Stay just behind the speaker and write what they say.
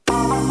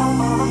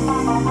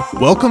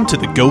Welcome to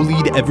the Go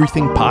Lead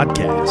Everything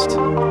podcast.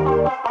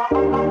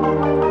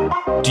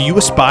 Do you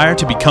aspire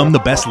to become the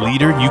best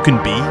leader you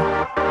can be?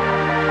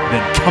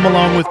 Then come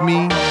along with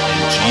me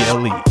and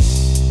GLE.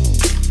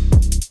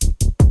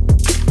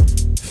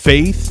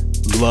 Faith,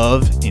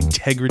 love,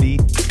 integrity,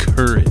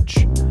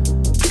 courage.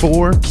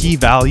 4 key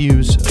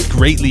values of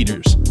great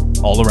leaders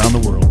all around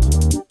the world.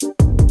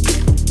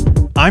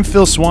 I'm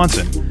Phil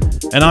Swanson,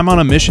 and I'm on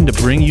a mission to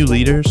bring you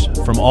leaders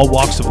from all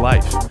walks of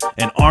life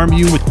and arm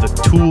you with the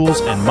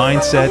tools and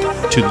mindset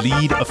to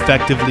lead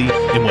effectively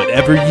in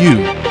whatever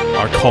you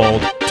are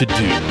called to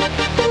do.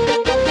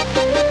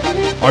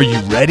 Are you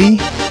ready?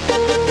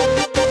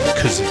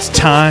 Because it's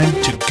time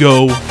to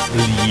go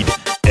lead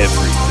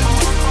everything.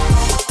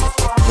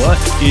 What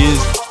is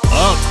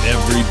up,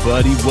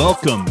 everybody?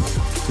 Welcome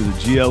to the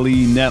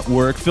GLE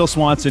Network. Phil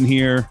Swanson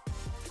here.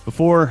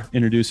 Before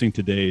introducing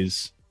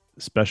today's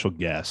special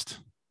guest,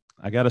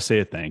 I got to say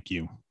a thank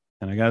you.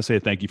 And I got to say a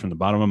thank you from the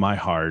bottom of my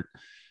heart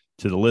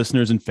to the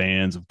listeners and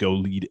fans of Go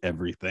Lead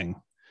Everything.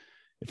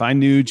 If I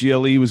knew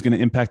GLE was going to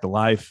impact the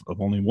life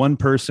of only one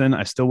person,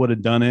 I still would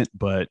have done it.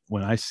 But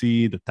when I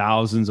see the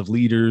thousands of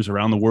leaders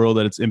around the world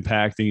that it's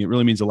impacting, it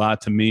really means a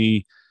lot to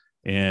me.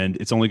 And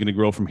it's only going to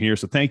grow from here.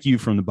 So thank you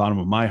from the bottom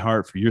of my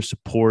heart for your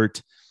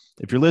support.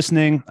 If you're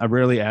listening, I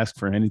rarely ask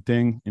for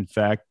anything. In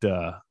fact,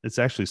 it's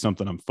actually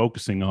something I'm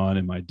focusing on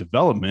in my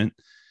development,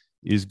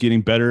 is getting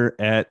better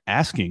at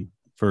asking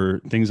for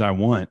things I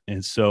want.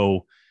 And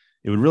so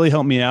it would really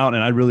help me out,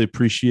 and I'd really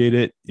appreciate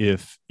it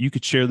if you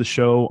could share the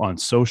show on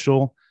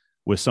social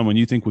with someone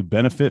you think would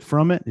benefit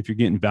from it. If you're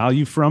getting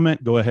value from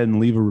it, go ahead and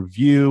leave a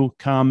review,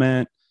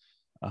 comment,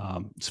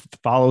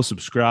 follow,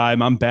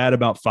 subscribe. I'm bad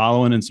about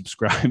following and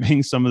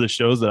subscribing some of the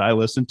shows that I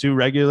listen to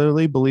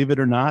regularly, believe it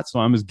or not.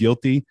 So I'm as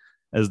guilty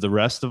as the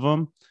rest of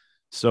them.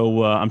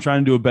 So I'm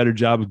trying to do a better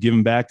job of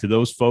giving back to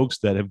those folks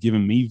that have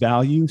given me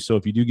value. So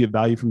if you do get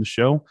value from the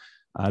show,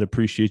 I'd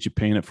appreciate you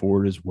paying it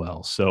forward as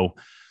well. So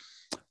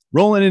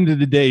rolling into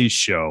today's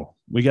show,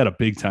 we got a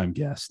big time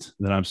guest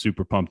that I'm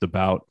super pumped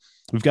about.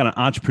 We've got an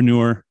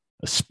entrepreneur,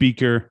 a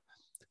speaker,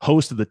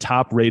 host of the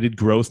top rated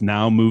Growth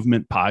Now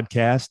Movement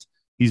podcast.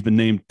 He's been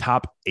named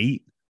top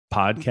 8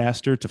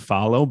 podcaster to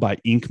follow by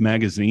Inc.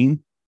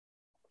 magazine.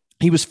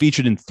 He was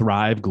featured in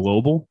Thrive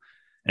Global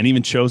and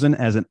even chosen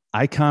as an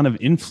icon of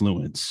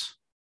influence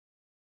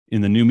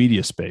in the new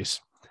media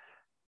space.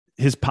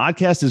 His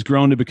podcast has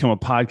grown to become a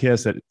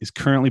podcast that is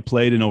currently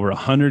played in over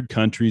 100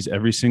 countries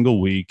every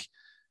single week.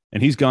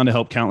 And he's gone to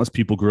help countless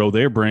people grow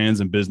their brands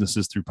and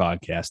businesses through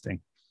podcasting.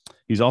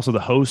 He's also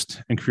the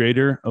host and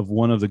creator of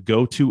one of the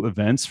go-to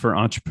events for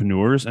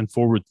entrepreneurs and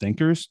forward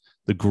thinkers,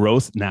 the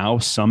Growth Now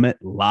Summit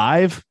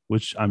Live,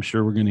 which I'm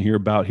sure we're going to hear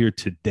about here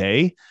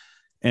today.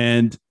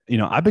 And,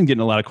 I've been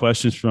getting a lot of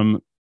questions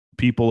from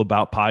people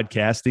about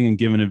podcasting and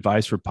giving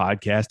advice for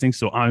podcasting.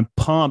 So I'm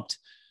pumped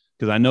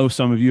because I know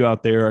some of you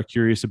out there are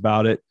curious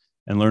about it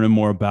and learning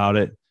more about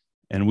it.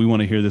 And we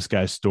want to hear this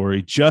guy's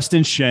story.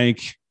 Justin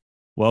Shank,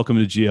 welcome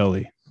to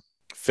GLE.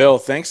 Phil,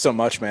 thanks so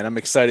much, man. I'm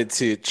excited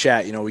to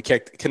chat. We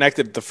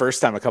connected the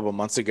first time a couple of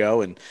months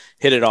ago and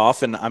hit it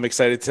off. And I'm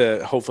excited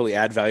to hopefully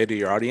add value to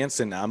your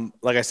audience. And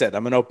like I said,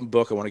 I'm an open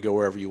book. I want to go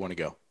wherever you want to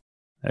go.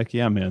 Heck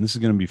yeah, man. This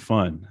is going to be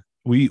fun.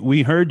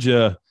 We heard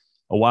you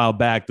a while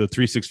back, the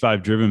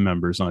 365 Driven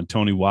members on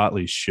Tony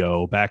Watley's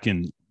show back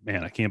in,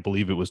 I can't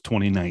believe it was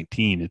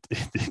 2019.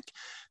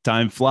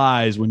 Time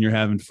flies when you're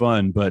having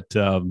fun. But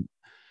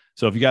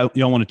so if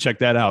y'all want to check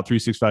that out,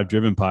 365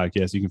 Driven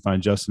podcast, you can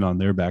find Justin on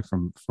there back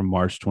from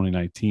March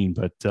 2019.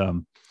 But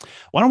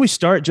why don't we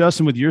start,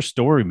 Justin, with your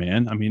story,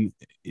 man? I mean,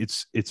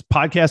 it's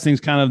podcasting is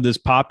kind of this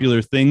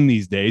popular thing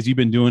these days. You've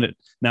been doing it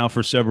now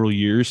for several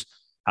years.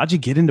 How'd you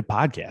get into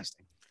podcasting?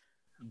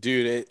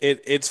 Dude,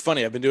 it's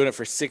funny. I've been doing it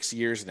for 6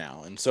 years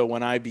now. And so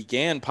when I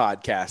began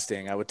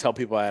podcasting, I would tell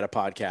people I had a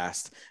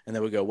podcast and they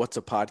would go, "What's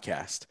a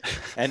podcast?"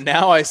 And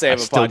now I say I have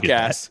a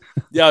podcast.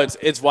 Yeah,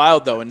 it's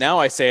wild though. And now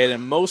I say it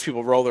and most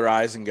people roll their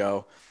eyes and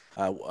go,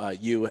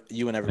 you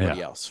and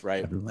everybody else,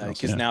 right?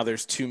 Because now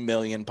there's 2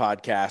 million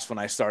podcasts. When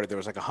I started, there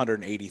was like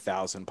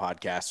 180,000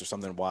 podcasts or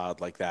something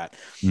wild like that.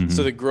 Mm-hmm.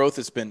 So the growth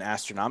has been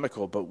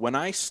astronomical. But when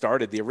I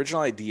started, the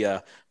original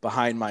idea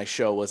behind my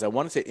show was I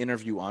wanted to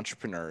interview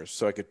entrepreneurs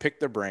so I could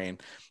pick their brain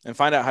and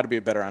find out how to be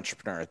a better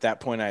entrepreneur. At that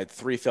point, I had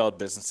 3 failed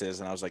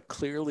businesses, and I was like,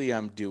 clearly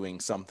I'm doing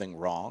something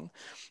wrong.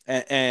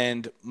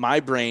 And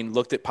my brain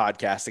looked at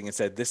podcasting and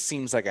said, this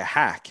seems like a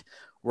hack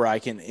where I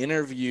can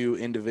interview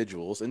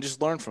individuals and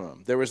just learn from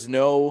them. There was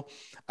no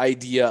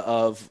idea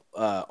of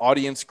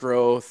audience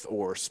growth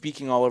or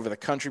speaking all over the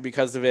country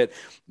because of it.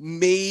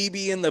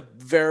 Maybe in the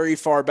very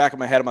far back of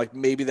my head, I'm like,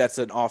 maybe that's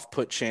an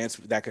off-put chance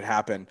that could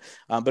happen.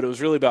 But it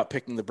was really about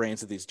picking the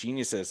brains of these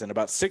geniuses. And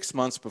about 6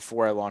 months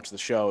before I launched the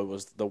show, it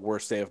was the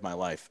worst day of my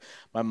life.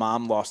 My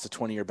mom lost a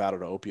 20-year battle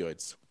to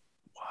opioids.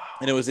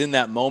 And it was in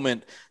that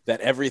moment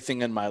that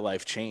everything in my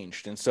life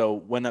changed. And so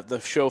when the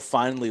show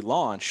finally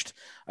launched,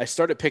 I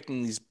started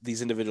picking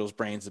these individuals'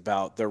 brains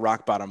about their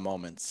rock bottom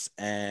moments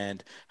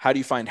and how do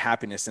you find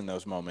happiness in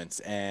those moments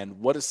and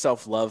what does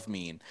self-love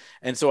mean?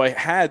 And so I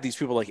had these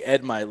people like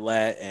Ed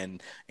Milet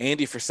and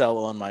Andy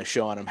Frisella on my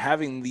show, and I'm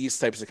having these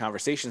types of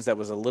conversations that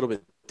was a little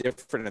bit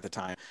different at the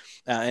time.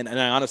 And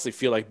I honestly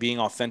feel like being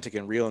authentic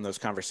and real in those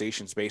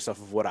conversations based off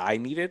of what I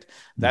needed,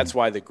 that's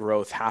why the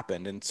growth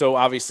happened. And so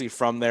obviously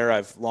from there,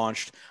 I've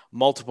launched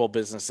multiple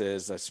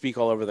businesses. I speak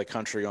all over the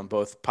country on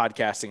both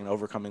podcasting and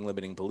overcoming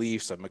limiting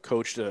beliefs. I'm a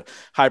coach to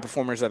high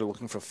performers that are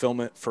looking for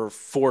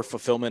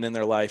fulfillment in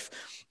their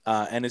life.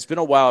 And it's been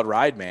a wild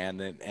ride,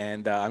 man.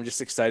 And I'm just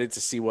excited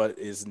to see what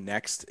is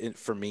next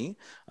for me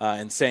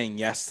and saying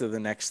yes to the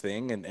next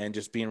thing and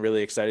just being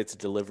really excited to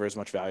deliver as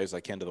much value as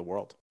I can to the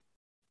world.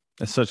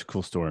 That's such a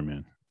cool story,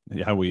 man.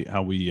 How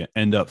we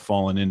end up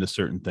falling into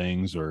certain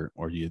things or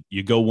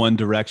you go one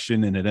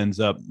direction and it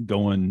ends up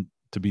going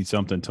to be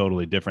something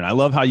totally different. I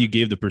love how you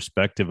gave the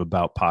perspective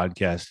about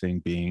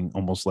podcasting being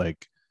almost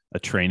like a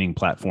training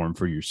platform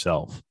for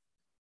yourself.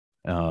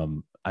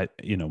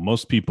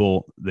 Most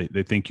people,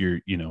 they think you're,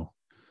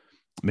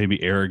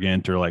 maybe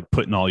arrogant or like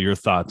putting all your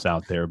thoughts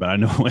out there. But I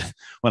know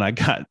when I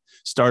got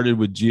started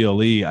with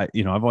GLE,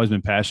 I've always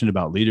been passionate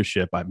about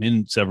leadership. I'm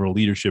in several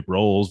leadership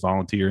roles,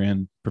 volunteer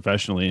and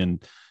professionally.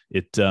 And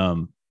it's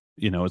one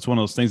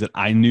of those things that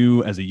I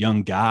knew as a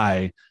young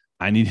guy,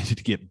 I needed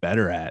to get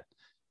better at.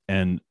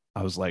 And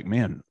I was like,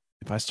 man,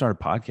 if I start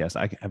a podcast,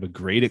 I have a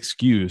great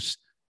excuse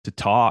to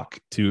talk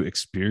to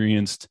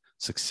experienced,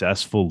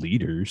 successful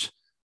leaders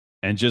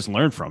and just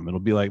learn from them. It'll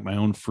be like my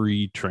own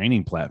free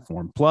training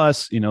platform.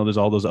 Plus, there's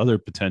all those other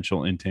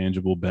potential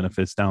intangible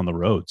benefits down the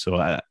road. So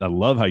I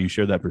love how you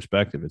share that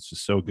perspective. It's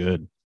just so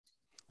good.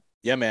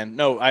 Yeah, man.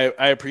 No,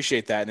 I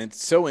appreciate that. And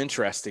it's so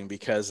interesting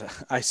because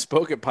I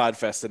spoke at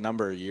PodFest a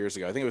number of years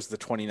ago. I think it was the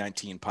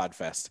 2019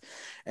 PodFest.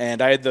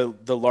 And I had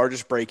the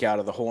largest breakout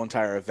of the whole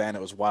entire event.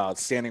 It was wild,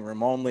 standing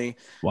room only.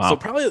 Wow.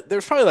 So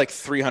there's probably like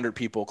 300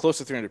 people, close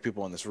to 300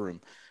 people in this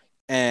room.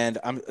 And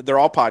they're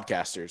all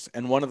podcasters.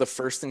 And one of the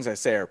first things I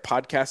say are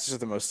podcasters are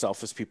the most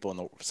selfish people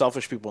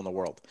in the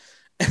world.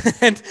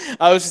 And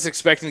I was just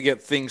expecting to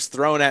get things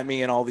thrown at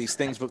me and all these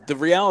things. But the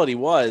reality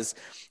was,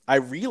 I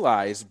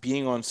realized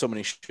being on so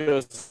many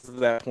shows at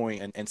that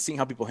point and seeing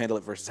how people handle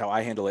it versus how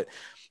I handle it,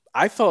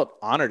 I felt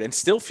honored and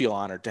still feel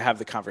honored to have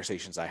the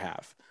conversations I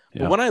have.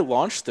 Yeah. But when I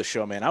launched the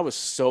show, man, I was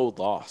so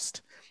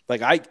lost.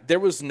 There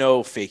was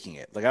no faking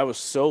it. Like I was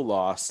so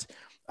lost.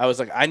 I was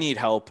like, I need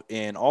help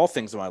in all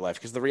things in my life.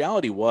 Because the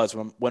reality was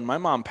when my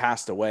mom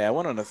passed away, I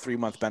went on a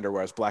 3-month bender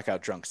where I was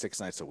blackout drunk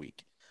 6 nights a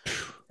week.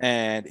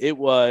 And it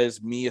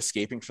was me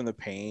escaping from the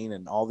pain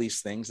and all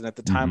these things. And at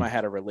the time I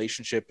had a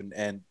relationship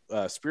and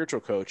a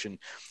spiritual coach. And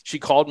she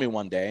called me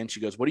one day and she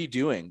goes, "What are you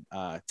doing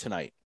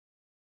tonight?"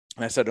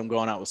 And I said, "I'm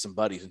going out with some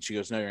buddies." And she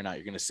goes, "No, you're not.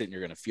 You're going to sit and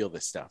you're going to feel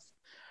this stuff."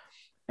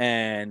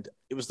 And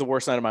it was the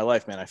worst night of my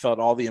life, man. I felt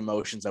all the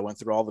emotions. I went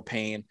through all the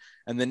pain.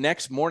 And the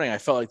next morning I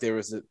felt like there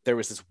was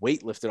this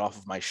weight lifted off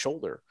of my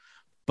shoulder.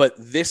 But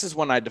this is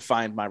when I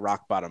defined my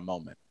rock bottom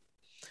moment.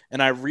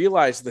 And I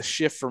realized the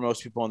shift for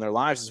most people in their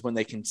lives is when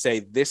they can say,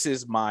 this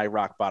is my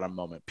rock bottom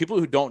moment. People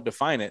who don't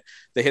define it,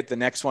 they hit the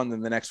next one,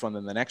 then the next one,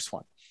 then the next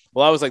one.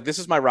 Well, I was like, this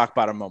is my rock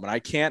bottom moment. I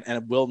can't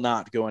and will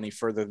not go any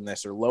further than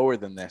this or lower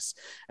than this.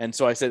 And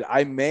so I said,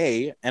 I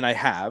may, and I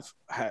have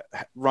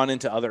run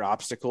into other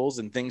obstacles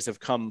and things have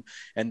come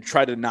and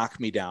tried to knock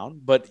me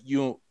down. But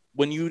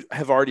when you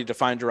have already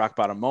defined your rock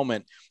bottom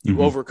moment,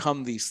 you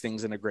overcome these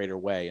things in a greater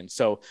way. And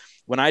so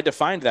when I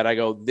defined that, I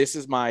go, this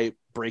is my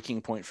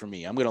breaking point for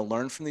me. I'm going to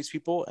learn from these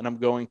people and I'm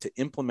going to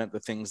implement the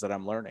things that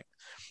I'm learning.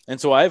 And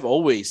so I've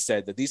always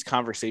said that these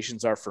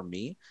conversations are for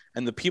me,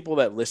 and the people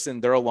that listen,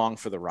 they're along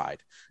for the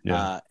ride.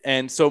 Yeah.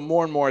 And so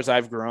more and more as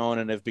I've grown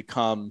and have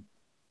become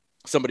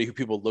somebody who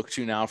people look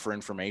to now for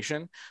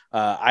information,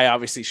 I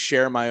obviously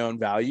share my own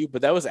value,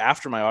 but that was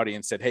after my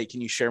audience said, "Hey,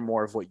 can you share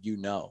more of what you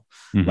know?"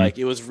 Like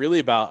it was really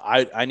about,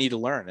 I need to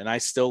learn, and I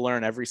still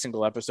learn every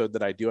single episode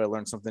that I do. I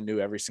learn something new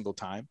every single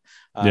time,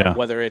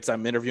 whether it's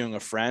I'm interviewing a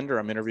friend or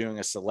I'm interviewing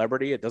a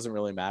celebrity, it doesn't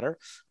really matter.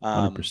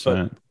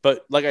 100%.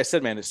 But like I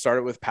said, man, it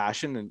started with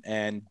passion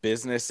and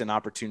business and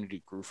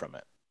opportunity grew from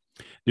it.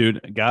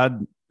 Dude,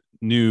 God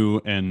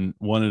knew and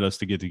wanted us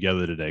to get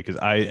together today because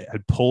I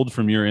had pulled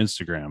from your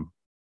Instagram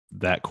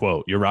that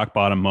quote, your rock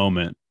bottom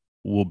moment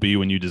will be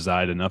when you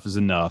decide enough is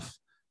enough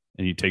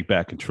and you take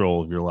back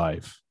control of your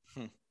life.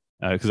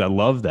 Because I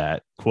love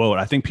that quote.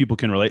 I think people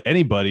can relate.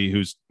 Anybody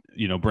who's,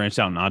 branched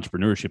out in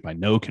entrepreneurship, I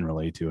know can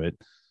relate to it.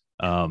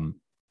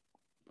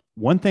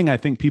 One thing I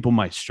think people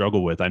might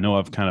struggle with, I know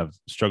I've kind of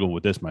struggled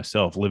with this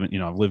myself,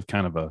 I've lived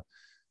kind of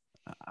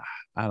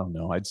I don't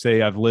know, I'd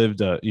say I've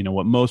lived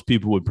what most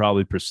people would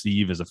probably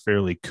perceive as a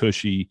fairly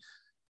cushy,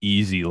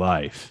 easy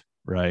life.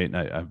 Right.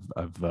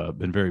 I've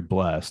been very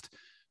blessed.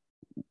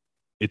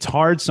 It's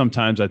hard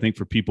sometimes, I think,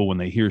 for people when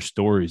they hear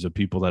stories of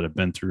people that have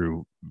been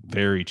through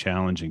very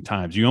challenging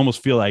times. You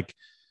almost feel like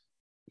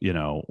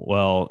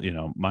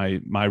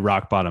my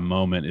rock bottom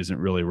moment isn't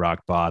really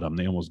rock bottom.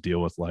 They almost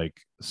deal with like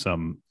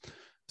some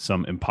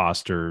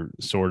imposter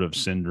sort of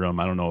syndrome.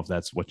 I don't know if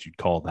that's what you'd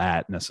call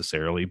that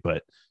necessarily,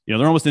 but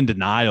they're almost in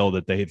denial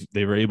that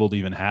they were able to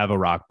even have a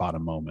rock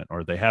bottom moment,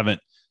 or they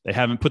haven't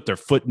put their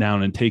foot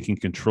down and taken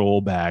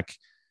control back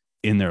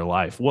in their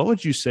life. What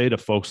would you say to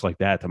folks like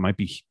that might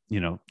be,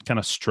 kind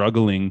of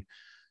struggling,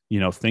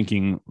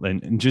 thinking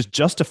and just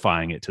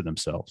justifying it to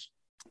themselves?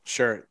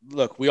 Sure.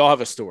 Look, we all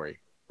have a story,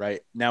 right?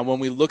 Now, when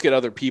we look at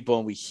other people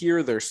and we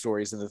hear their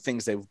stories and the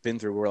things they've been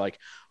through, we're like,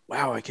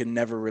 wow, I could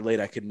never relate.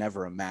 I could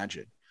never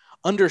imagine.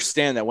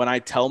 Understand that when I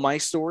tell my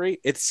story,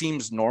 it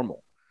seems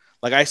normal.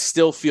 Like I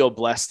still feel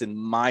blessed in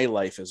my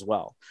life as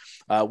well.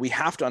 We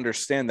have to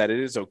understand that it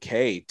is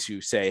okay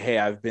to say, hey,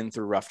 I've been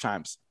through rough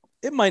times.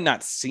 It might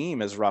not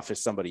seem as rough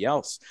as somebody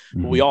else,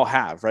 but we all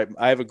have, right?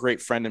 I have a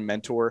great friend and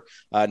mentor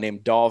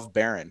named Dov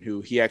Baron,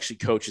 who he actually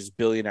coaches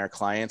billionaire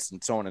clients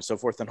and so on and so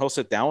forth. And he'll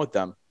sit down with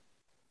them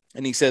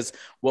and he says,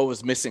 what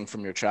was missing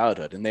from your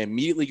childhood? And they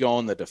immediately go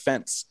on the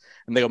defense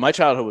and they go, my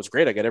childhood was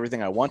great. I got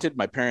everything I wanted.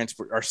 My parents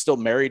are still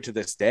married to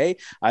this day.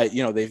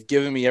 They've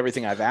given me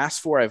everything I've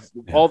asked for.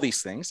 All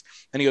these things.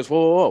 And he goes,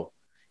 whoa.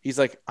 He's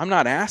like, I'm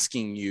not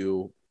asking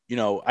you,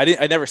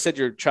 I never said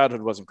your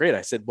childhood wasn't great.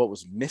 I said, what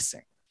was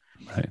missing?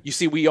 Right. You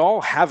see, we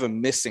all have a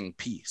missing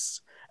piece.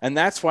 And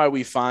that's why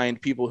we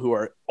find people who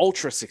are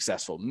ultra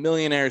successful,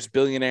 millionaires,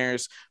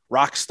 billionaires,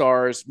 rock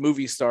stars,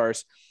 movie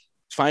stars,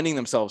 finding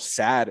themselves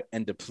sad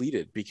and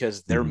depleted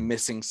because they're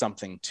missing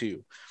something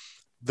too.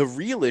 The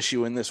real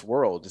issue in this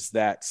world is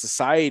that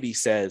society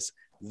says,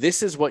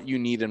 this is what you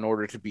need in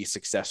order to be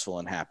successful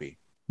and happy.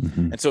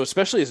 And so,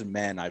 especially as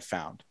men, I've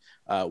found,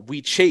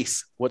 we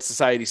chase what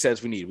society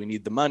says we need. We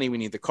need the money, we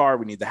need the car,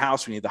 we need the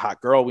house, we need the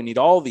hot girl, we need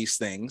all these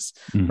things,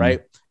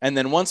 right? And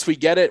then once we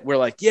get it, we're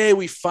like, yay,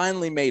 we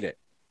finally made it.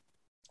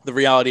 The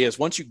reality is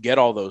once you get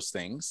all those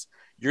things,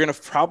 you're going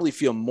to probably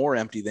feel more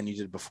empty than you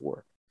did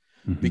before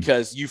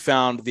because you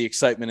found the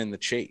excitement in the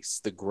chase,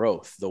 the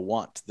growth, the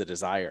want, the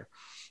desire.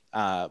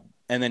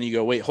 And then you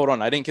go, wait, hold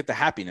on. I didn't get the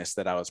happiness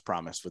that I was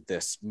promised with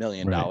this $1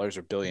 million or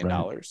 $1 billion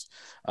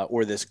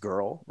or this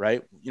girl,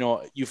 right?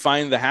 You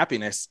find the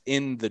happiness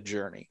in the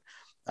journey.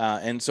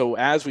 And so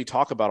as we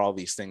talk about all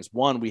these things,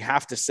 one, we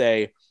have to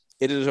say,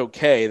 it is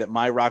okay that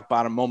my rock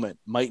bottom moment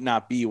might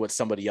not be what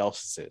somebody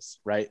else's is,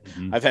 right?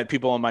 I've had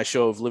people on my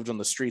show who've lived on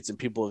the streets and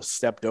people have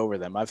stepped over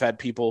them. I've had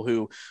people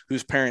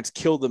whose parents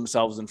killed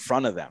themselves in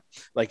front of them.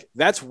 Like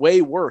that's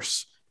way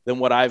worse than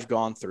what I've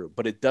gone through,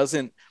 but it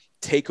doesn't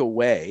take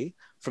away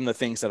from the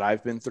things that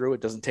I've been through. It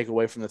doesn't take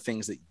away from the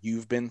things that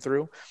you've been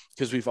through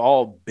because we've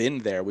all been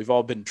there. We've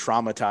all been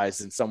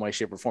traumatized in some way,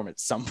 shape, or form at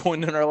some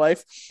point in our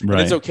life. Right.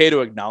 And it's okay to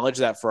acknowledge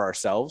that for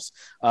ourselves.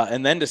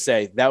 And then to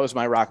say, that was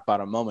my rock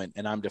bottom moment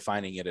and I'm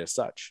defining it as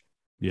such.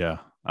 Yeah.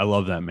 I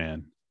love that,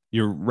 man.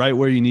 You're right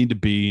where you need to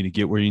be to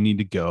get where you need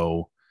to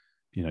go.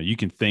 You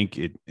can think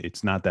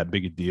it's not that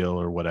big a deal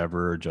or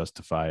whatever, or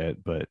justify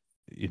it. But,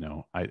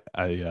 I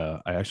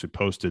actually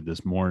posted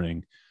this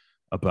morning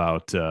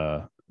about,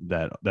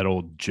 that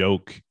old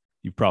joke,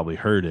 you probably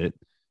heard it,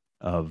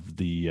 of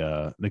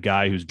the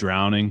guy who's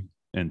drowning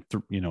and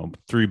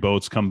three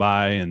boats come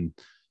by and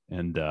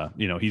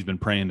he's been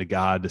praying to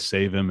God to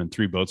save him and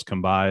three boats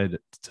come by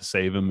to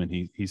save him and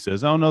he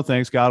says, oh no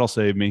thanks, God will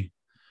save me,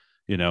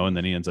 and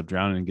then he ends up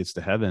drowning and gets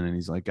to heaven and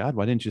he's like, God,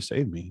 why didn't you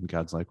save me? And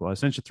God's like, well, I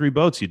sent you three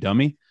boats, you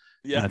dummy.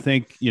 Yeah. And I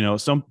think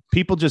some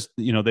people just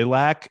they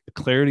lack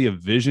clarity of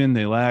vision,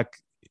 they lack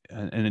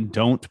and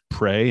don't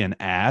pray and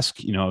ask.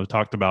 I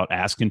talked about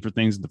asking for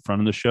things at the front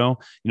of the show.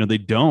 They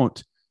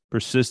don't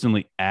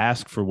persistently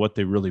ask for what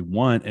they really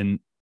want.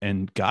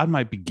 And God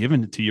might be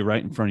giving it to you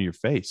right in front of your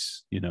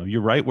face.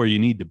 You're right where you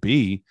need to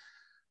be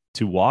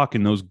to walk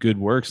in those good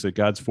works that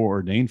God's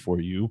foreordained for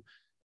you.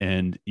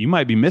 And you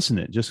might be missing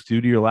it just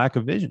due to your lack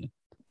of vision.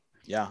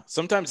 Yeah.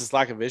 Sometimes it's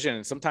lack of vision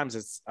and sometimes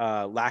it's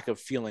lack of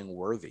feeling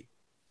worthy.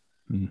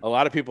 A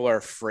lot of people are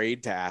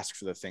afraid to ask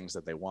for the things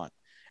that they want.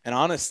 And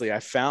honestly,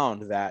 I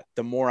found that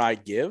the more I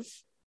give,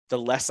 the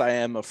less I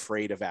am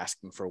afraid of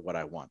asking for what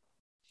I want.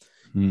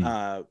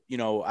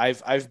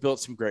 I've built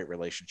some great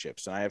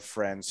relationships and I have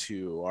friends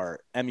who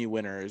are Emmy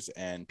winners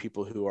and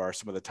people who are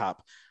some of the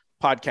top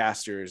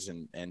podcasters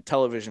and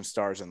television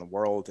stars in the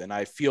world. And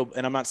I feel,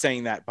 and I'm not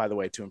saying that, by the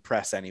way, to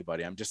impress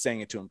anybody. I'm just saying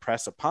it to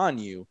impress upon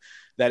you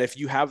that if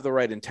you have the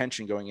right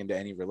intention going into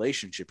any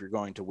relationship, you're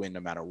going to win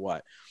no matter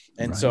what.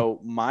 And so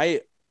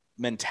my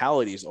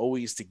mentality is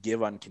always to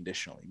give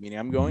unconditionally, meaning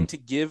I'm going to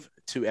give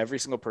to every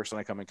single person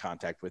I come in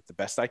contact with the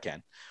best I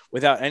can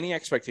without any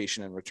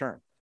expectation in return.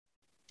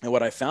 And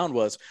what I found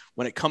was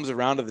when it comes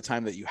around to the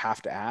time that you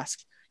have to ask,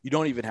 you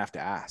don't even have to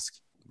ask.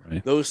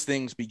 Right. Those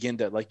things begin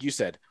to, like you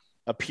said,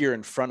 appear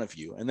in front of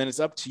you. And then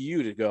it's up to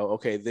you to go,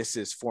 okay, this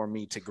is for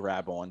me to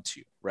grab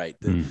onto, right?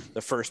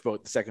 The first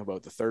boat, the second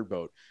boat, the third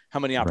boat.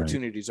 How many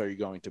opportunities are you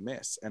going to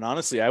miss? And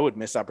honestly, I would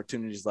miss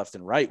opportunities left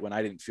and right when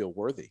I didn't feel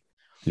worthy.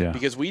 Yeah.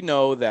 Because we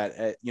know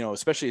that,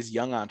 especially as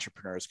young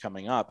entrepreneurs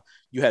coming up,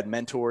 you had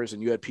mentors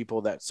and you had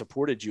people that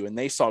supported you and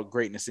they saw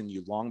greatness in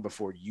you long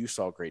before you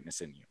saw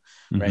greatness in you.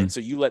 Right. Mm-hmm. And so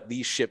you let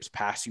these ships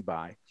pass you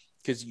by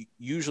because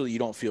usually you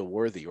don't feel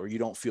worthy or you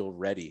don't feel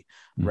ready.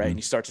 Right. And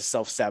you start to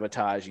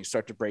self-sabotage and you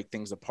start to break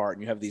things apart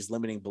and you have these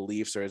limiting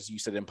beliefs, or as you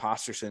said,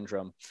 imposter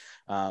syndrome,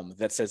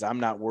 that says I'm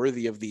not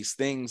worthy of these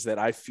things that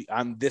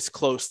I'm this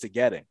close to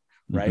getting.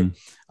 Right.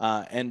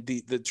 And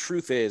the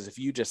truth is, if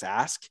you just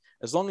ask,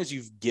 as long as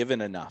you've given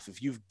enough,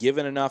 if you've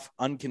given enough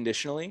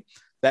unconditionally,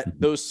 that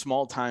those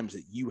small times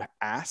that you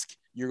ask,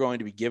 you're going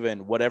to be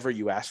given whatever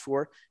you ask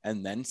for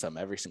and then some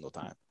every single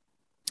time.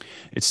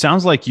 It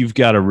sounds like you've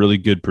got a really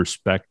good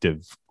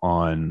perspective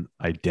on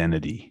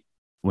identity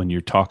when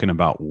you're talking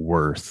about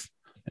worth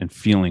and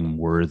feeling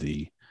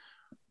worthy.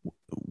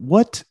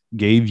 What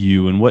gave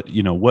you and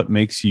what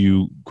makes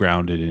you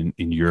grounded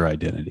in your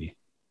identity?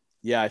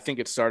 Yeah, I think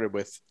it started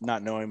with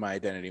not knowing my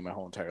identity my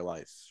whole entire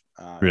life.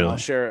 Really?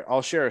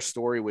 I'll share a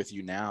story with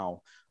you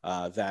now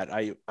that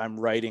I'm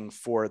writing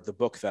for the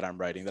book that I'm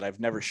writing that I've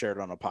never shared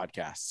on a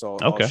podcast. So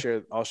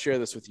okay. I'll share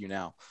this with you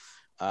now.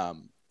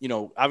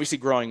 Obviously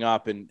growing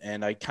up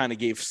and I kind of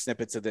gave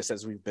snippets of this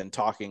as we've been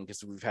talking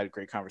because we've had a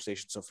great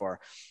conversation so far.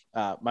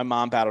 My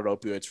mom battled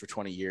opioids for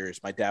 20 years.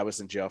 My dad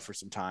was in jail for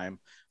some time.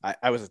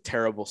 I was a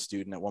terrible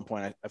student. At one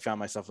point, I found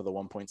myself with a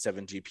 1.7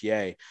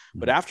 GPA.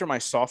 But after my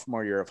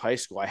sophomore year of high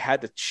school, I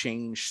had to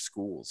change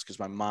schools because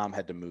my mom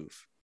had to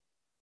move.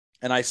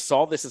 And I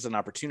saw this as an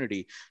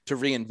opportunity to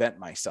reinvent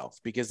myself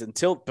because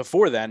until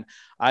before then,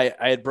 I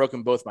had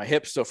broken both my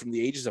hips. So from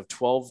the ages of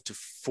 12 to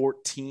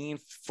 14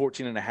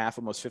 and a half,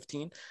 almost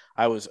 15,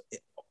 I was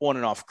on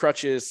and off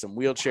crutches, some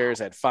wheelchairs,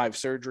 I had 5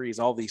 surgeries,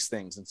 all these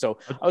things. And so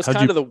I was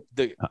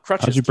the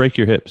crutches. How'd you break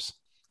your hips?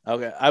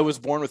 Okay. I was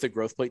born with a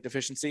growth plate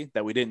deficiency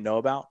that we didn't know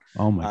about.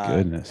 Oh my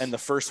goodness. And the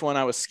first one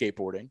I was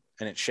skateboarding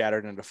and it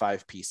shattered into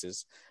 5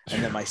 pieces.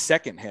 And then my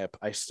second hip,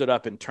 I stood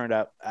up and turned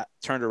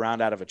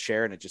around out of a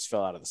chair and it just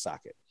fell out of the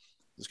socket.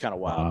 It was kind of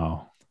wild.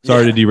 Wow.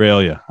 Sorry to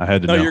derail you. I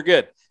had to know. You're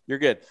good. You're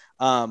good.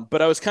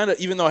 But I was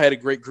even though I had a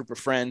great group of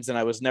friends and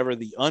I was never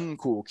the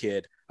uncool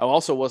kid, I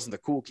also wasn't the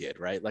cool kid,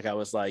 right? Like I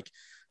was like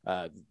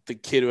the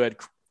kid who had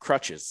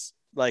crutches.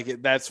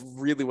 Like that's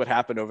really what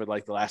happened over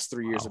like the last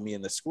 3 years of me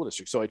in the school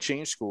district. So I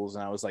changed schools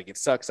and I was like, it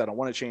sucks. I don't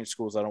want to change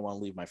schools. I don't want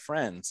to leave my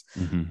friends,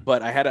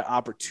 but I had an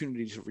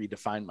opportunity to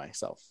redefine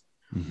myself.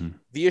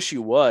 The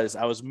issue was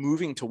I was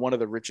moving to one of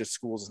the richest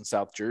schools in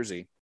South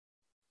Jersey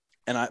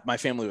and my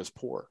family was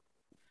poor.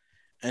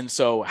 And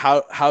so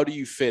how do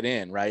you fit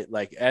in, right?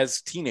 Like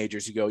as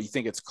teenagers, you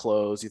think it's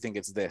clothes, you think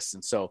it's this.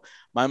 And so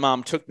my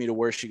mom took me to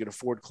where she could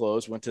afford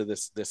clothes, went to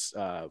this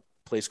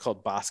place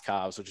called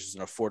Boscov's, which is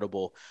an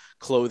affordable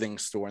clothing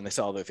store. And they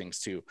sell other things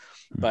too.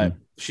 But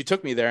she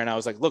took me there and I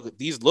was like, look,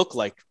 these look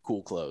like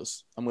cool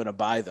clothes. I'm going to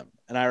buy them.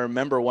 And I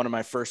remember one of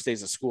my first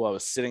days of school, I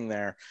was sitting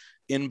there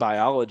in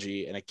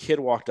biology and a kid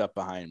walked up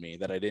behind me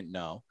that I didn't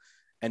know.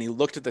 And he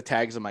looked at the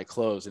tags of my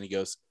clothes and he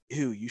goes,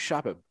 ew, you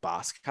shop at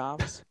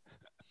Boscov's?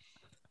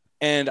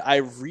 And I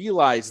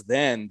realized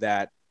then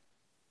that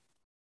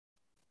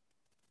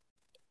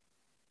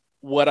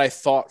what I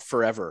thought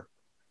forever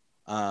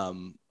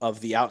of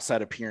the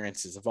outside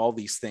appearances of all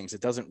these things, it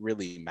doesn't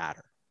really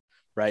matter,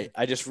 right?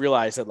 I just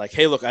realized that like,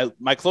 hey, look,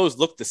 my clothes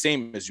look the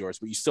same as yours,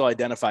 but you still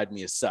identified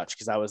me as such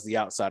because I was the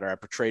outsider. I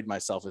portrayed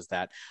myself as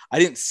that. I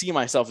didn't see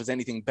myself as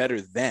anything better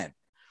then,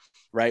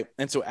 right?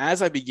 And so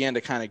as I began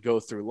to kind of go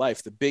through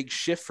life, the big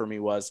shift for me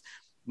was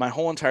my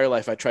whole entire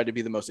life, I tried to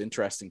be the most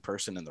interesting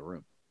person in the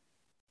room.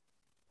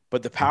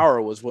 But the power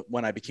was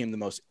when I became the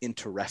most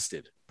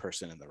interested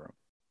person in the room.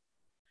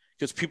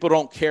 Because people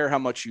don't care how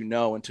much you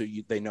know until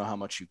they know how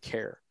much you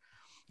care.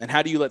 And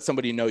how do you let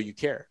somebody know you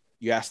care?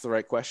 You ask the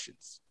right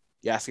questions.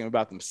 You ask them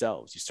about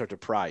themselves. You start to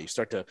pry. You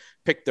start to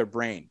pick their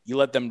brain. You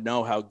let them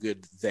know how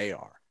good they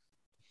are.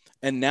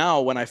 And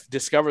now when I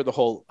discovered the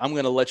whole, I'm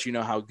going to let you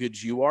know how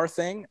good you are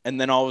thing,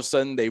 and then all of a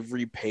sudden they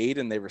repaid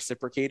and they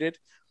reciprocated,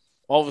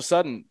 all of a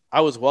sudden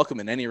I was welcome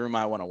in any room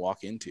I want to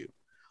walk into.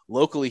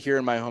 Locally here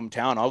in my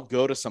hometown, I'll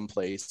go to some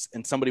place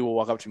and somebody will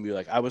walk up to me and be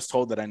like, I was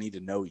told that I need to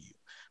know you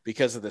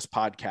because of this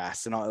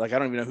podcast. And I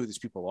don't even know who these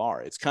people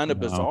are. It's kind of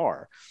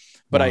bizarre.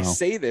 But I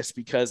say this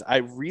because I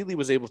really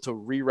was able to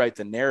rewrite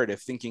the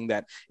narrative thinking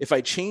that if I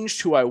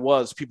changed who I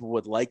was, people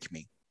would like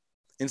me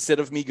instead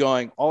of me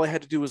going, all I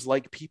had to do was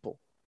like people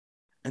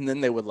and then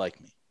they would like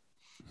me.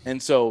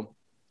 And so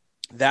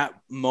that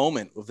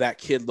moment of that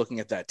kid looking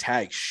at that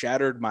tag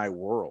shattered my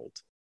world.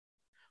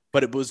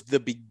 But it was the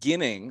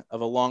beginning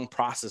of a long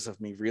process of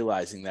me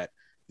realizing that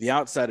the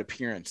outside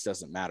appearance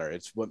doesn't matter.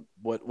 It's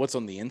what's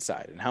on the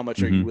inside and how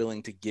much are you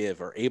willing to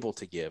give or able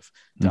to give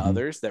to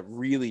others that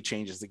really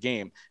changes the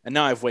game. And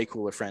now I have way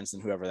cooler friends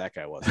than whoever that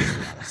guy was, to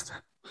be honest.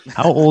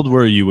 How old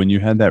were you when you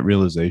had that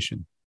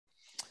realization?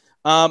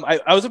 I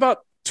was about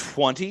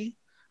 20.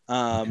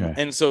 Okay.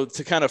 And so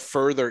to kind of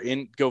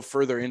go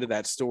further into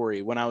that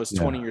story, when I was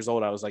 20 years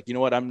old, I was like, you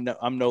know what?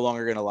 I'm no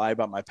longer going to lie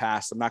about my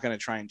past. I'm not going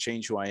to try and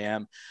change who I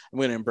am. I'm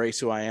going to embrace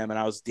who I am. And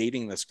I was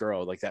dating this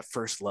girl, like that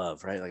first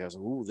love, right? Like I was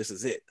like, ooh, this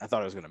is it. I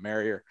thought I was going to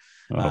marry her.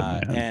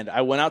 And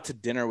I went out to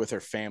dinner with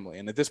her family.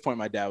 And at this point,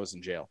 my dad was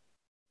in jail.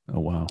 Oh,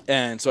 wow.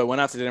 And so I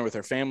went out to dinner with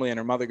her family, and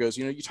her mother goes,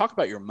 you know, you talk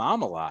about your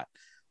mom a lot,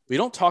 but you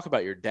don't talk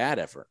about your dad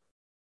ever.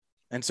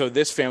 And so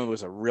this family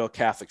was a real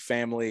Catholic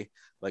family,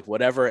 like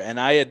whatever. And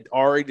I had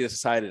already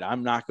decided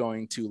I'm not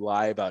going to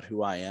lie about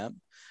who I am.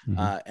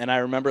 And I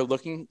remember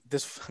looking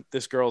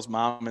this girl's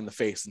mom in the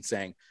face and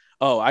saying,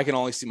 oh, I can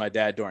only see my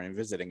dad during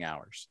visiting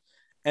hours.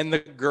 And the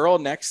girl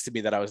next to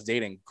me that I was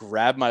dating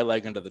grabbed my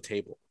leg under the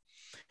table.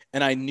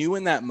 And I knew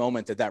in that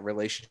moment that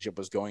relationship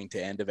was going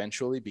to end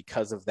eventually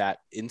because of that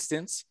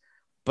instance.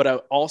 But I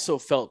also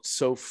felt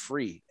so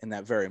free in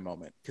that very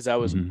moment because I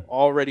was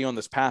already on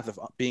this path of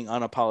being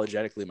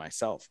unapologetically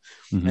myself.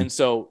 And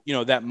so, you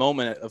know, that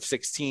moment of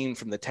 16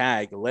 from the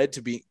tag led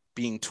to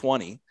being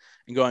 20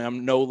 and going,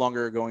 I'm no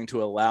longer going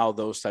to allow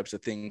those types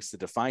of things to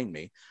define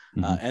me.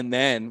 And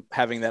then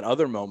having that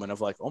other moment of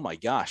like, oh my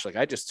gosh, like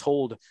I just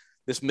told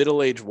this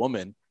middle-aged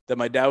woman that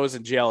my dad was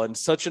in jail in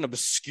such an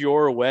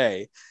obscure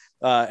way.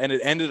 And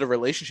it ended a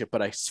relationship,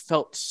 but I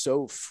felt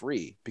so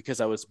free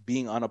because I was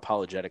being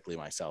unapologetically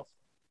myself.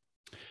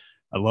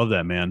 I love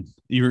that, man.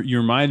 You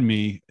remind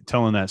me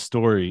telling that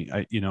story.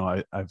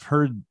 I've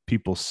heard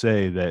people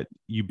say that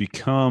you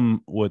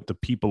become what the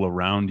people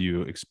around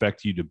you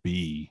expect you to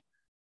be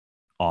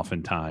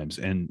oftentimes.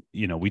 And,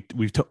 you know,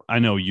 I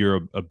know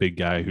you're a big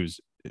guy who's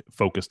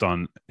focused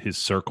on his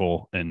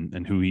circle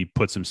and who he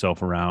puts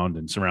himself around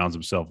and surrounds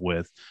himself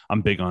with.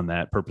 I'm big on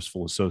that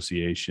purposeful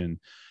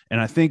association.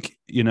 And I think,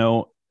 you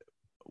know,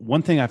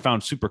 one thing I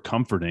found super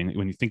comforting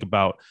when you think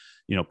about,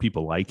 you know,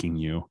 people liking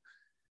you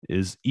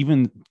is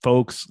even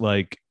folks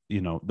like,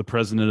 you know, the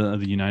president of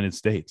the United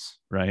States,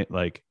 right?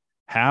 Like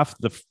half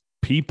the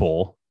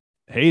people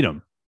hate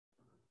him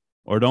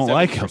or don't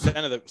like him.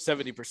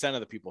 70%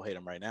 of the people hate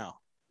him right now.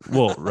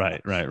 Well,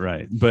 right.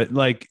 But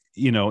like,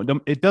 you know,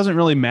 it doesn't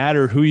really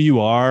matter who you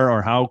are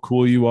or how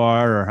cool you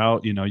are or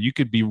how, you know, you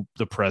could be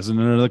the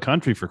president of the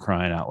country for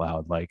crying out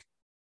loud. Like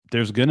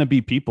there's going to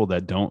be people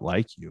that don't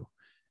like you.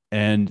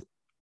 And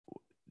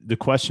the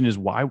question is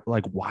why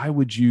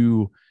would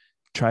you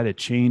try to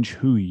change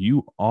who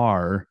you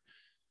are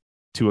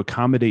to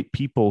accommodate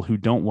people who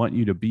don't want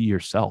you to be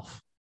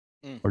yourself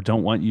or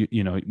don't want you,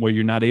 you know, where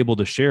you're not able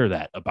to share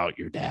that about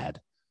your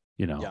dad,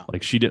 you know,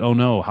 like she did. Oh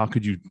no, how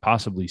could you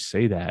possibly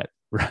say that?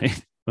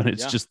 Right. But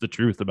it's just the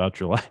truth about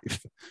your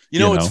life. You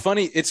know, it's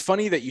funny. It's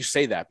funny that you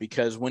say that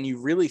because when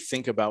you really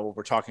think about what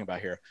we're talking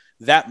about here,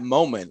 that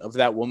moment of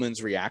that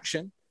woman's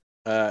reaction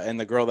and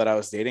the girl that I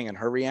was dating and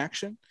her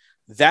reaction,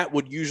 that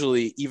would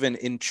usually even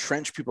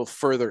entrench people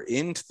further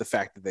into the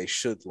fact that they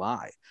should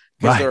lie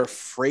because they're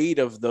afraid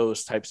of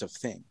those types of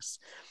things.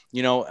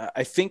 You know,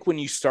 I think when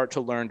you start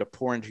to learn to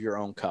pour into your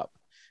own cup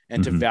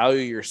and to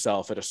value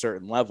yourself at a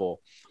certain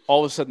level,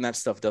 all of a sudden that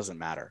stuff doesn't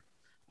matter.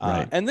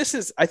 And this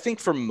is, I think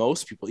for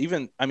most people,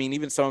 even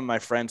some of my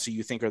friends who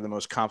you think are the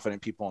most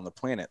confident people on the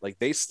planet, like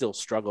they still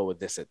struggle with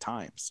this at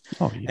times.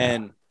 Oh, yeah.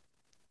 And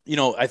you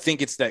know, I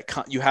think it's that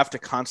you have to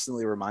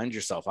constantly remind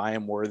yourself, I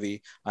am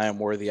worthy. I am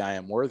worthy. I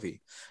am worthy.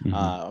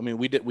 I mean,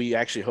 we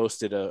actually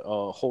hosted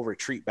a whole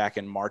retreat back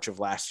in March of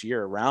last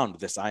year around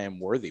this. I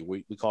am worthy.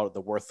 We called it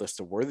the Worthless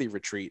to Worthy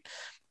retreat.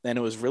 And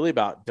it was really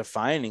about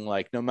defining,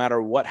 like, no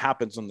matter what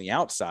happens on the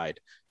outside,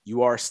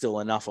 you are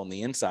still enough on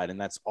the inside. And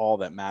that's all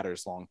that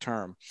matters long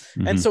term.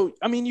 And so,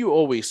 I mean, you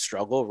always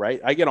struggle, right?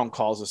 I get on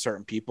calls with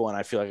certain people and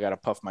I feel like I got to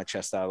puff my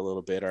chest out a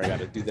little bit, or I got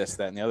to do this,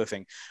 that, and the other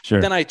thing. Sure.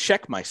 But then I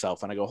check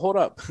myself and I go, hold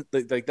up.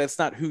 Like, that's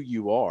not who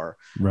you are.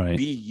 Right.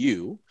 Be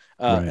you.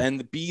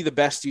 And be the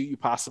best you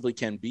possibly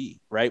can be.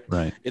 Right.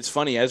 It's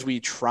funny, as we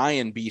try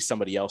and be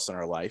somebody else in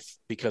our life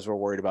because we're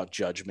worried about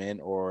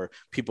judgment or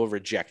people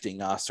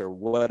rejecting us or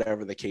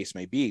whatever the case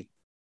may be,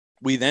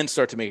 we then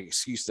start to make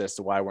excuses as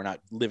to why we're not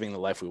living the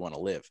life we want to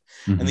live.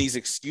 And these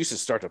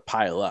excuses start to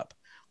pile up.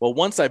 Well,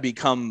 once I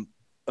become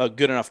a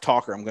good enough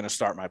talker, I'm going to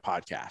start my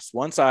podcast.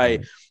 Once I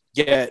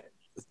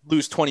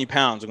lose 20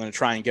 pounds, I'm going to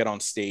try and get on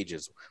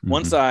stages.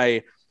 Once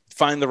I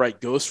find the right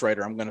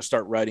ghostwriter, I'm going to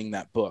start writing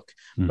that book.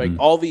 Like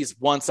all these,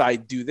 once I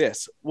do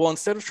this, well,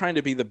 instead of trying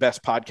to be the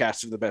best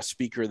podcaster, the best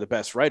speaker, the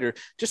best writer,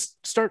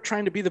 just start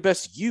trying to be the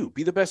best you,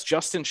 be the best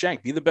Justin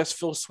Shank, be the best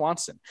Phil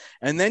Swanson.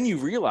 And then you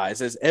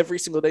realize, as every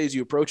single day as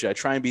you approach it, I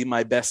try and be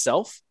my best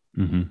self.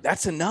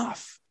 That's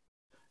enough.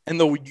 And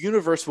the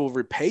universe will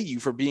repay you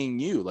for being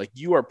you. Like,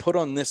 you are put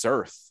on this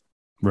earth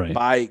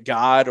by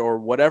God or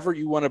whatever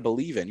you want to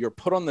believe in. You're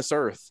put on this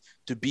earth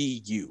to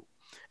be you.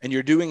 And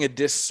you're doing a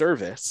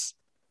disservice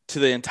to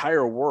the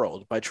entire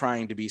world by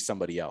trying to be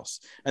somebody else.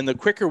 And the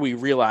quicker we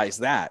realize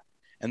that,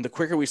 and the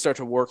quicker we start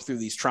to work through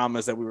these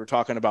traumas that we were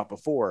talking about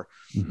before,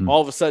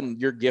 all of a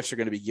sudden your gifts are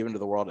going to be given to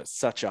the world at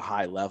such a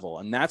high level.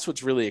 And that's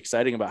what's really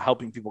exciting about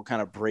helping people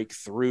kind of break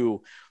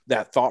through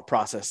that thought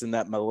process and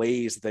that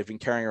malaise that they've been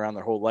carrying around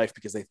their whole life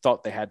because they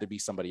thought they had to be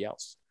somebody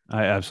else.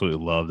 I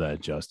absolutely love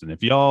that, Justin.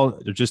 If y'all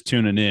are just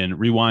tuning in,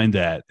 rewind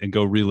that and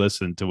go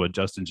re-listen to what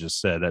Justin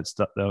just said.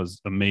 That was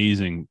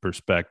amazing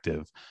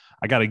perspective.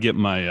 I got to get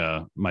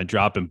my my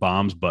dropping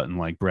bombs button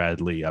like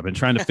Brad Lee. I've been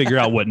trying to figure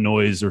out what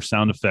noise or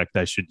sound effect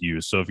I should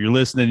use. So if you're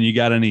listening and you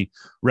got any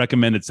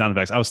recommended sound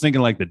effects, I was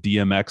thinking like the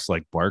DMX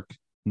like bark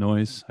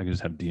noise. I could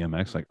just have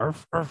DMX like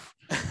arf arf.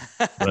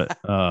 But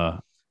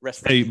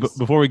hey,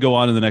 before we go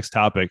on to the next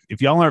topic,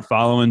 if y'all aren't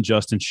following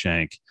Justin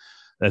Schenk,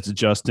 that's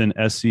Justin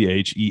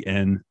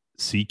SCHENCK.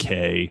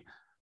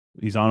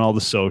 He's on all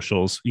the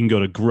socials. You can go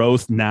to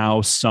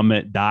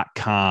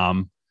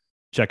growthnowsummit.com.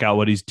 Check out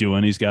what he's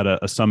doing. He's got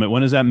a summit.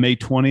 When is that? May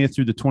 20th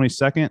through the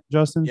 22nd,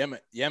 Justin?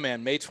 Yeah,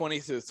 man. May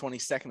 20th through the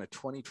 22nd of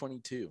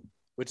 2022,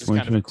 which is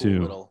kind of a cool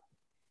little.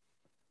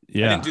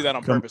 Yeah. I didn't do that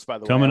on purpose, by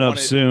the way. Coming up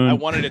soon. I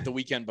wanted it the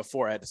weekend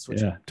before. I had to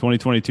switch it.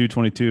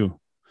 2022.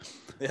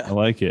 Yeah. I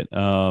like it.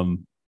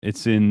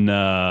 It's in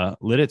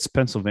Lititz,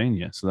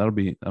 Pennsylvania. So that'll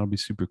be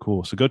super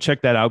cool. So go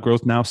check that out,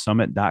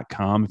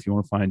 growthnowsummit.com if you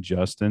want to find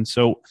Justin.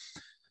 So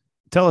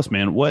tell us,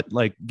 man, what,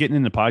 like, getting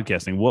into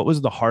podcasting, what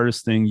was the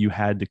hardest thing you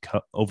had to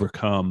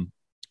overcome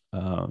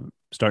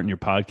starting your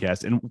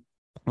podcast? And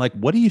like,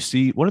 what do you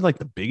see? What are like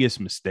the biggest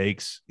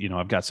mistakes? You know,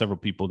 I've got several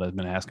people that have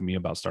been asking me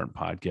about starting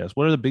podcasts.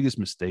 What are the biggest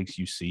mistakes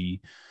you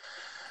see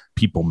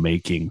people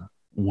making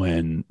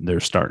when they're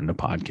starting a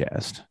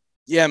podcast?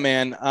 Yeah,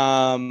 man.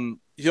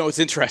 You know, it's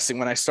interesting.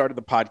 When I started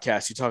the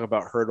podcast, you talk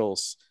about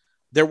hurdles.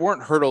 There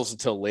weren't hurdles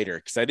until later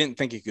because I didn't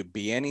think it could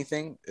be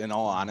anything, in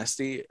all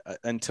honesty,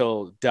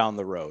 until down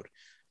the road.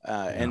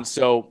 And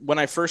so when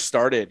I first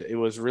started, it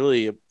was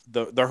really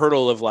the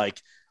hurdle of like,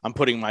 I'm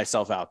putting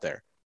myself out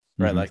there,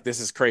 right? Mm-hmm. Like,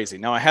 this is crazy.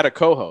 Now I had a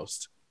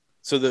co-host.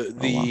 So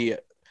the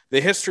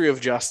history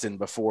of Justin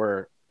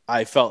before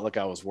I felt like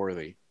I was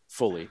worthy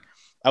fully,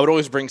 I would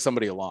always bring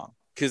somebody along.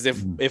 Because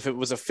if it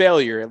was a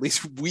failure, at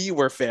least we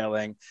were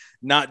failing,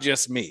 not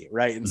just me,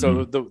 right? And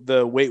so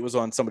the weight was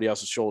on somebody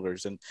else's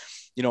shoulders. And,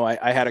 you know,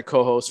 I had a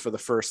co-host for the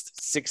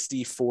first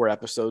 64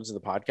 episodes of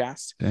the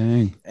podcast.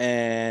 Dang.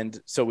 And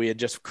so we had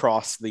just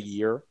crossed the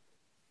year.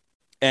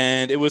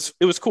 And it was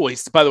cool.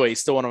 By the way,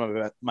 he's still one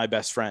of my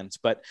best friends.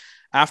 But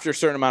after a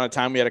certain amount of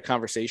time, we had a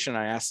conversation.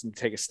 I asked him to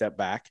take a step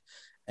back.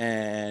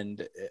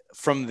 And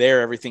from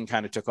there, everything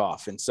kind of took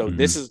off. And so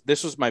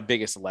this was my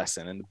biggest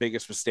lesson and the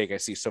biggest mistake I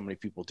see so many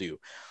people do.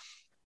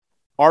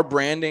 Our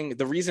branding,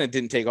 the reason it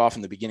didn't take off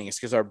in the beginning is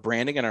because our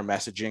branding and our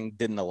messaging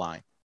didn't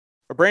align.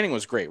 Our branding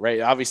was great, right?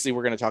 Obviously,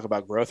 we're going to talk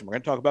about growth, and we're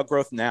going to talk about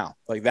growth now.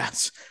 Like,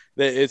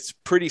 it's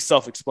pretty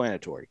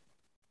self-explanatory.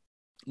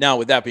 Now,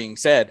 with that being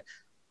said,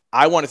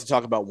 I wanted to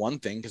talk about one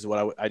thing because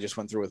what I just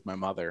went through with my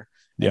mother.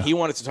 And he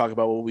wanted to talk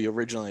about what we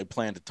originally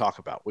planned to talk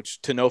about,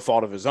 which, to no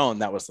fault of his own,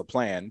 that was the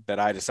plan that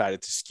I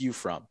decided to skew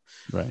from.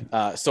 Right.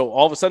 So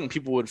all of a sudden,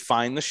 people would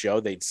find the show,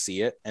 they'd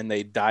see it, and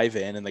they'd dive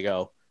in and they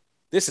go,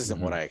 this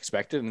isn't what I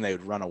expected, and they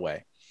would run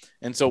away.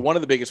 And so one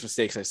of the biggest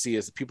mistakes I see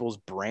is that people's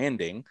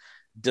branding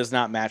does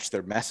not match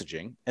their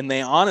messaging, and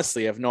they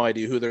honestly have no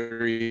idea who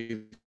they're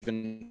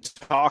even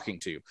talking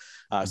to.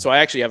 So I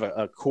actually have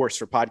a course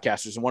for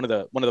podcasters, and one of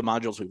the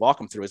modules we walk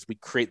them through is we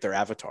create their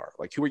avatar.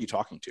 Like, who are you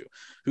talking to?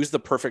 Who's the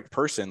perfect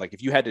person? Like,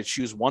 if you had to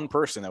choose one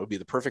person that would be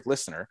the perfect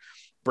listener,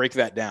 break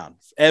that down.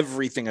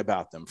 Everything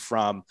about them,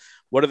 from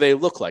what do they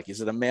look like?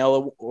 Is it a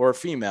male or a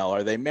female?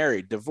 Are they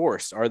married,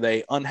 divorced? Are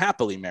they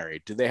unhappily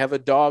married? Do they have a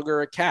dog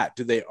or a cat?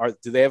 Do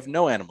they have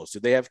no animals? Do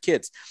they have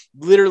kids?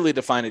 Literally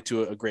define it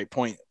to a great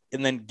point.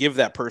 And then give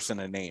that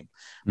person a name.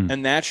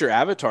 And that's your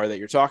avatar that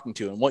you're talking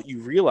to. And what you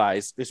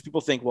realize is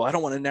people think, well, I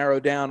don't want to narrow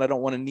down. I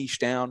don't want to niche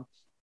down.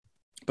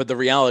 But the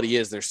reality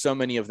is there's so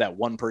many of that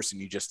one person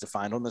you just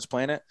defined on this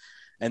planet.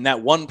 And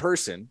that one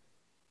person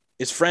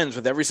is friends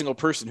with every single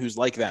person who's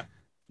like them.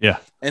 Yeah.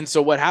 And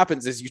so what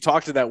happens is you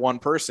talk to that one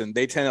person,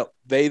 they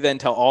then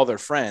tell all their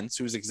friends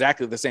who's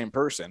exactly the same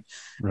person.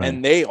 Right.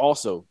 And they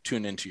also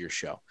tune into your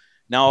show.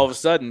 Now, all of a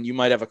sudden you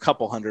might have a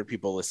couple hundred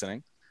people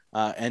listening,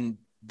 and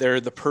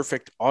they're the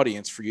perfect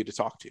audience for you to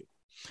talk to.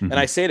 And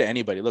I say to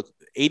anybody, look,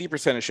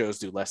 80% of shows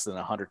do less than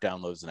 100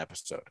 downloads an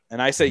episode.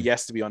 And I say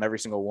yes to be on every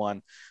single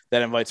one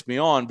that invites me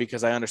on,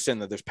 because I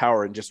understand that there's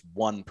power in just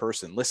one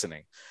person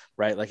listening,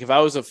 right? Like, if I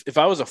was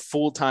a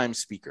full-time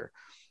speaker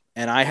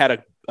and I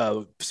had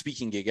a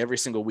speaking gig every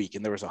single week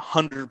and there was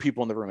 100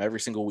 people in the room every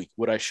single week,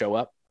 would I show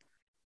up?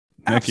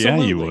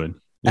 Absolutely. Yeah, you would.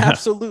 Yeah.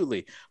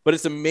 Absolutely. But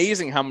it's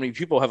amazing how many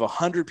people have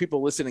 100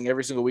 people listening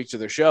every single week to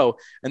their show,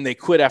 and they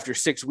quit after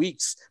 6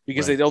 weeks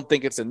because they don't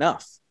think it's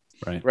enough.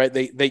 Right.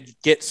 They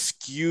get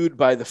skewed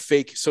by the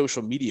fake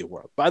social media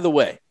world. By the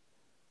way,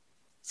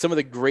 some of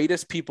the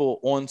greatest people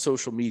on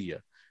social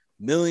media,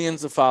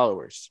 millions of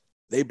followers,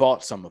 they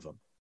bought some of them.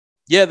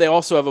 Yeah, they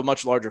also have a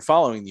much larger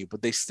following than you,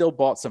 but they still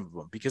bought some of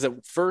them, because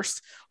at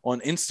first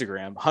on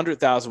Instagram,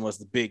 100,000 was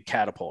the big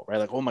catapult, right?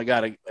 Like, oh my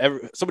God,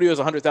 somebody who has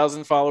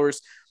 100,000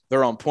 followers,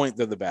 they're on point,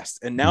 they're the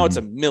best. And now it's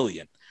 1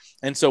 million.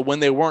 And so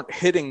when they weren't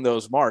hitting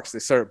those marks, they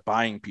started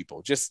buying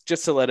people.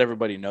 Just to let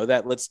everybody know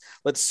that, let's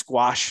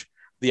squash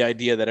the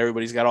idea that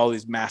everybody's got all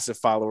these massive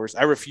followers.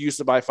 I refuse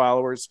to buy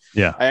followers.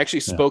 Yeah. I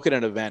actually spoke at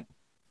an event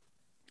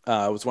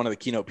I was one of the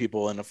keynote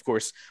people. And of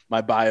course,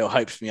 my bio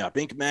hypes me up,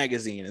 Inc.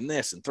 magazine and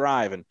this and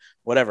Thrive and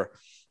whatever.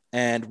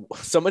 And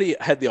somebody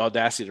had the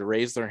audacity to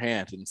raise their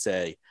hand and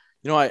say,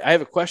 I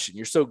have a question.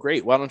 You're so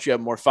great. Why don't you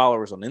have more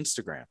followers on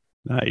Instagram?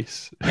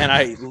 Nice. And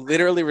I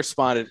literally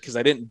responded, because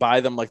I didn't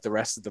buy them like the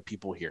rest of the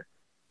people here.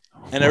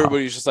 And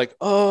everybody was just like,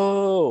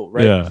 oh,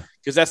 right. Yeah.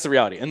 Because that's the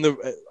reality. And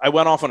I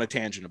went off on a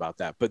tangent about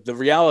that. But the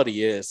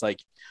reality is, like,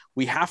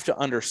 we have to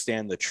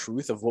understand the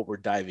truth of what we're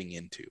diving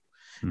into.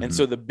 Mm-hmm. And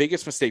so the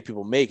biggest mistake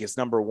people make is,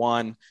 number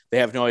one, they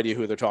have no idea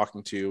who they're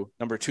talking to.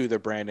 Number two, their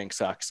branding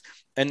sucks.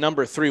 And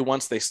number three,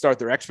 once they start,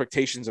 their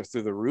expectations are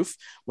through the roof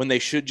when they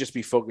should just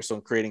be focused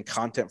on creating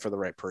content for the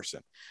right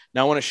person.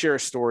 Now, I want to share a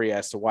story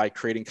as to why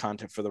creating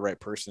content for the right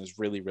person is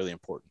really, really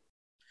important.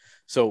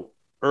 So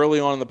early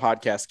on in the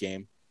podcast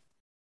game,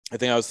 I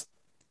think I was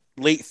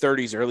late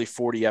 30s, early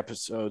 40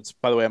 episodes.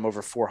 By the way, I'm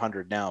over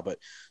 400 now, but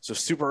so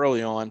super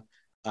early on,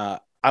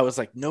 I was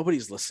like,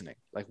 nobody's listening.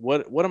 Like,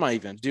 what am I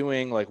even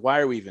doing? Like, why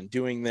are we even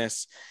doing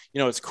this?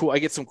 It's cool. I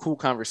get some cool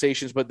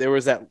conversations, but there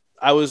was that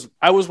I was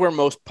where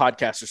most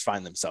podcasters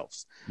find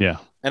themselves. Yeah.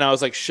 And I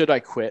was like, should I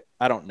quit?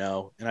 I don't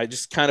know. And I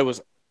just kind of was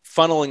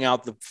funneling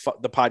out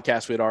the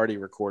podcast we had already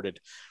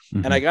recorded.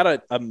 Mm-hmm. And I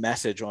got a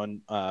message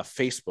on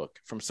Facebook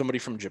from somebody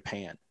from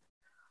Japan.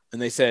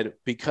 And they said,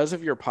 because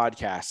of your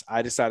podcast,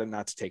 I decided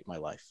not to take my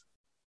life.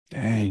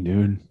 Dang,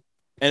 dude.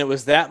 And it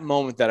was that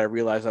moment that I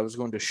realized I was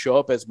going to show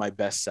up as my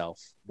best self,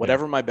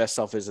 whatever my best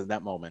self is in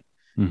that moment,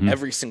 mm-hmm.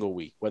 every single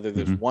week, whether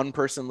there's mm-hmm. one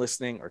person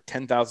listening or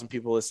 10,000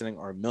 people listening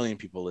or 1 million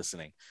people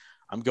listening,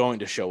 I'm going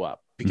to show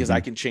up because mm-hmm.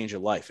 I can change a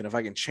life. And if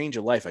I can change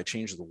a life, I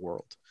change the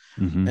world.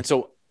 Mm-hmm. And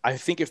so I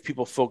think if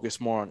people focus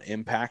more on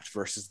impact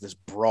versus this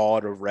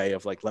broad array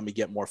of like, let me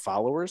get more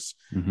followers,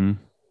 mm-hmm.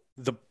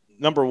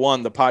 Number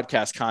one, the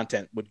podcast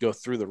content would go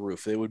through the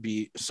roof. It would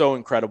be so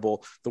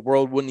incredible. The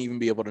world wouldn't even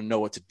be able to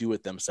know what to do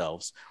with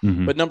themselves.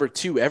 Mm-hmm. But number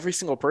two, every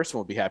single person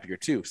will be happier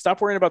too.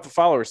 Stop worrying about the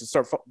followers and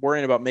start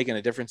worrying about making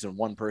a difference in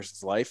one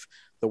person's life.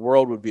 The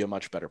world would be a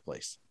much better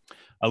place.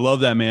 I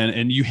love that, man.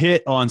 And you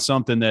hit on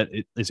something that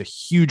is a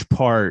huge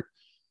part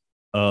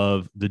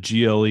of the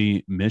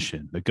GLE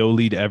mission, the Go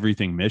Lead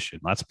Everything mission.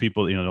 Lots of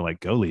people, they're like,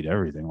 go lead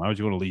everything. Why would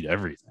you want to lead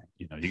everything?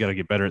 You got to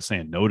get better at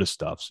saying no to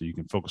stuff so you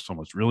can focus on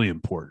what's really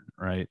important,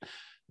 right?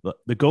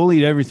 The Go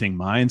Lead Everything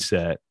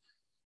mindset,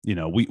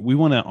 we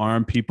want to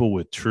arm people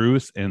with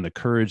truth and the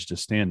courage to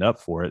stand up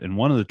for it. And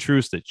one of the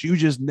truths that you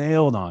just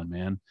nailed on,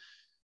 man,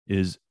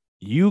 is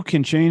you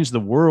can change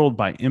the world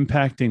by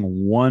impacting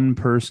one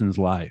person's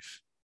life.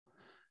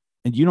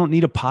 And you don't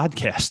need a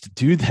podcast to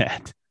do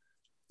that.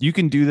 You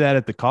can do that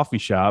at the coffee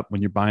shop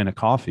when you're buying a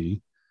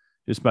coffee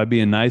just by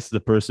being nice to the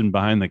person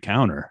behind the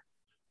counter,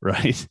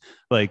 right?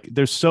 Like,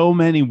 there's so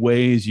many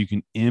ways you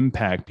can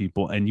impact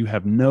people, and you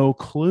have no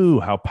clue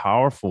how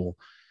powerful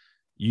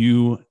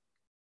you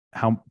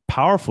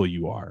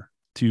are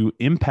to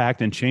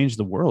impact and change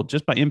the world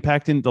just by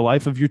impacting the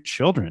life of your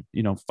children.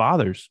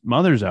 Fathers,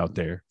 mothers out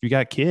there, if you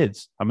got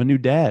kids, I'm a new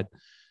dad,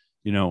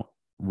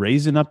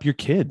 raising up your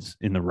kids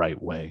in the right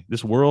way.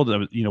 This world,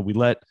 we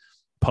let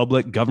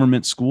public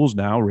government schools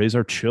now raise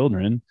our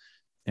children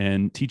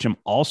and teach them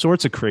all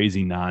sorts of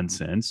crazy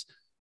nonsense.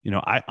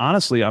 I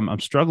honestly, I'm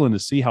struggling to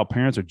see how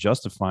parents are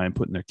justifying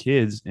putting their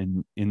kids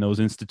in those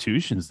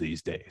institutions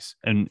these days.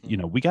 And,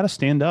 we got to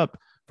stand up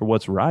for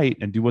what's right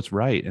and do what's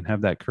right and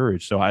have that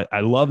courage. So I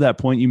love that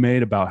point you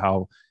made about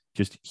how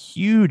just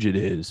huge it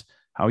is,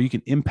 how you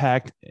can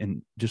impact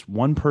in just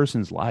one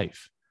person's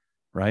life,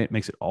 right? It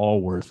makes it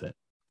all worth it.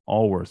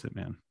 All worth it,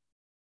 man.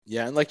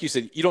 Yeah. And like you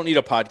said, you don't need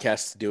a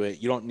podcast to do it.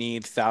 You don't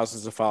need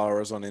thousands of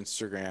followers on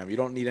Instagram. You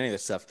don't need any of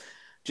this stuff.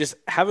 Just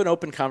have an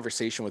open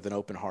conversation with an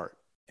open heart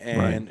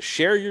and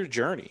share your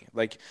journey.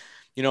 Like,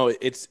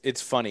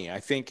 it's funny. I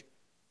think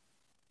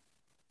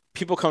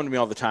people come to me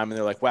all the time and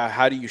they're like, wow,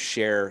 how do you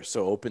share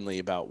so openly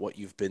about what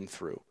you've been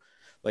through?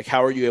 Like,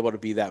 how are you able to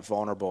be that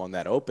vulnerable and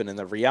that open? And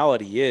the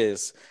reality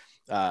is,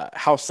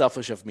 how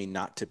selfish of me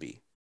not to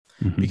be.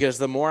 Mm-hmm. Because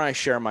the more I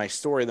share my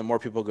story, the more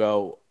people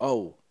go,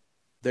 oh,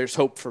 there's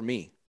hope for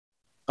me.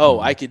 Oh,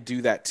 I could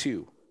do that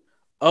too.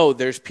 Oh,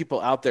 there's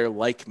people out there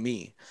like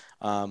me.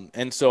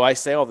 And so I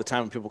say all the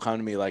time when people come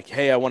to me like,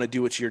 hey, I want to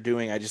do what you're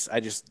doing.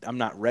 I'm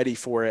not ready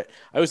for it.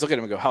 I always look at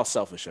them and go, how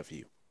selfish of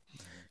you.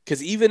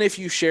 Because even if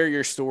you share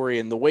your story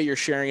and the way you're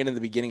sharing it in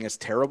the beginning is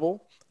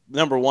terrible,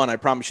 number one, I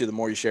promise you, the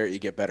more you share it, you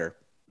get better.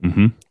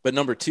 Mm-hmm. But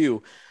number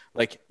two,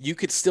 like, you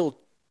could still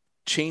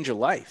change a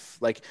life.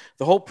 Like,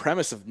 the whole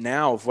premise of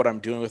what I'm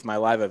doing with my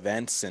live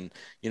events and,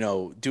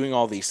 doing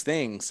all these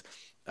things,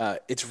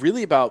 it's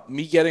really about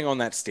me getting on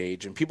that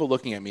stage and people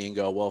looking at me and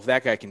go, well, if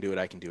that guy can do it,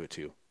 I can do it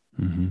too.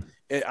 Mm-hmm.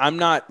 I'm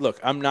not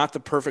the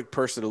perfect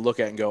person to look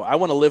at and go, I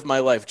want to live my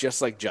life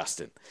just like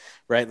Justin,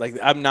 right? Like,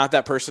 I'm not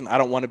that person. I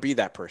don't want to be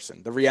that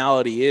person. The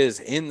reality is,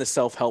 in the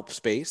self-help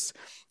space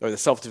or the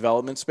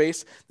self-development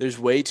space, there's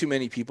way too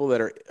many people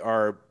that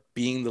are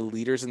being the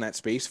leaders in that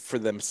space for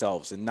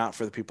themselves and not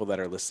for the people that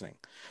are listening.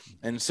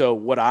 And so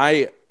what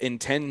I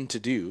intend to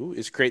do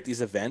is create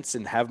these events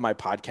and have my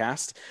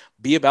podcast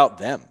be about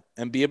them.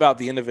 and be about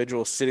the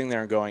individual sitting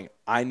there and going,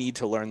 I need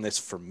to learn this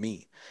for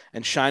me,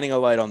 and shining a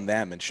light on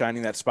them and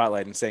shining that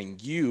spotlight and saying,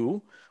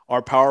 you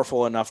are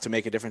powerful enough to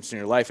make a difference in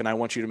your life. And I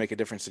want you to make a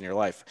difference in your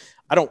life.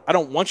 I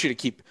don't want you to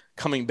keep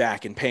coming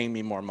back and paying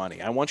me more money.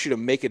 I want you to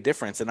make a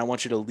difference, and I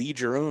want you to lead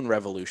your own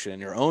revolution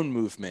and your own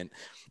movement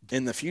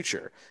in the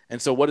future.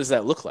 And so what does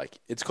that look like?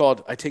 It's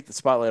called, I take the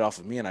spotlight off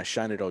of me and I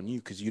shine it on you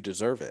because you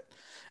deserve it.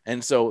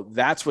 And so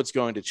that's what's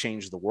going to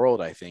change the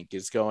world, I think,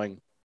 is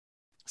going,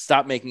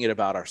 stop making it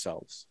about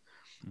ourselves,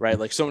 right?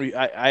 Like somebody,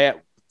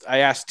 I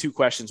ask two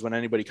questions when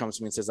anybody comes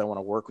to me and says, I want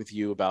to work with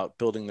you about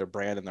building their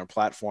brand and their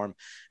platform.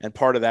 And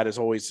part of that is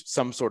always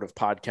some sort of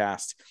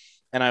podcast.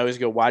 And I always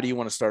go, why do you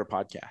want to start a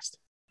podcast?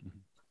 Mm-hmm.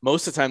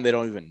 Most of the time, they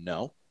don't even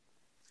know.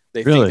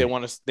 They think they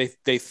want to,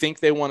 they think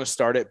they want to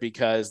start it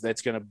because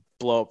that's going to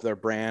blow up their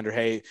brand, or,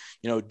 hey,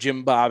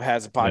 Jim Bob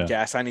has a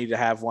podcast. I need to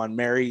have one.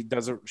 Mary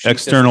does it.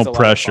 External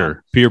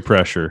pressure, peer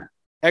pressure,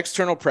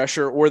 external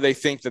pressure, or they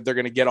think that they're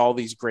going to get all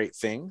these great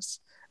things.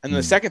 And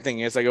the second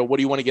thing is, I go, what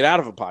do you want to get out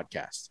of a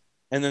podcast?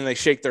 And then they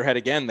shake their head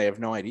again. They have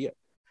no idea.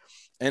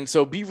 And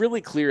so be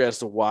really clear as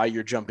to why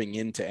you're jumping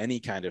into any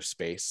kind of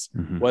space,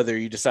 whether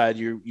you decide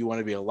you want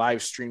to be a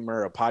live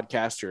streamer, a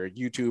podcaster, a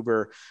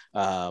YouTuber,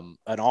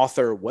 an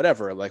author,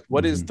 whatever. Like,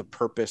 what is the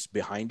purpose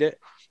behind it?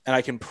 And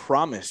I can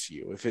promise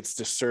you, if it's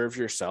to serve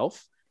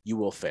yourself, you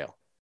will fail.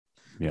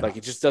 Yeah. Like,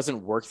 it just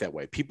doesn't work that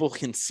way. People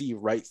can see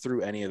right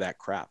through any of that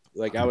crap.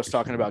 Like I was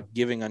talking about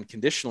giving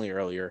unconditionally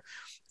earlier.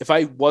 If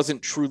I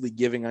wasn't truly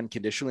giving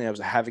unconditionally, I was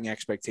having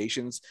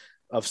expectations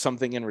of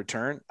something in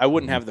return, I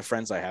wouldn't have the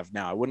friends I have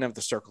now. I wouldn't have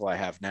the circle I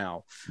have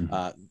now,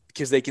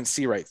 because they can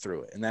see right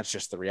through it. And that's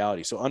just the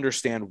reality. So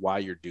understand why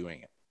you're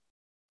doing it.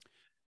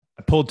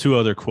 I pulled two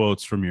other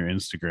quotes from your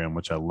Instagram,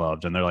 which I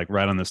loved, and they're like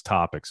right on this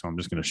topic. So I'm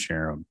just going to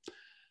share them.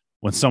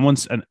 When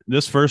someone's, and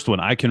this first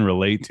one I can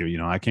relate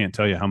to, I can't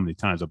tell you how many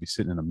times I'll be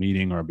sitting in a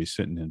meeting, or I'll be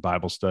sitting in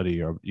Bible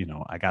study, or,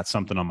 I got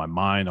something on my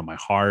mind, on my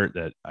heart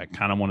that I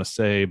kind of want to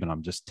say, but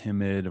I'm just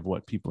timid of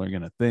what people are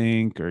going to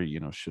think, or,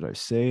 should I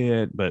say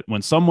it? But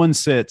when someone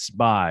sits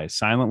by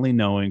silently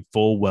knowing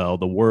full well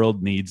the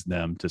world needs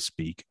them to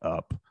speak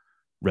up,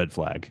 red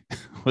flag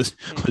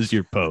was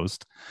your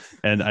post.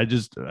 And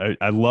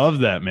I love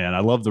that, man. I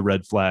love the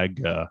red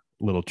flag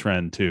little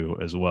trend too,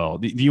 as well.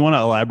 Do you want to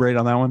elaborate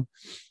on that one?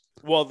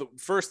 Well,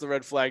 the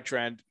red flag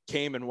trend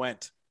came and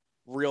went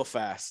real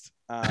fast.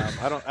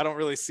 I don't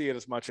really see it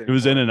as much anymore. It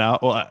was in and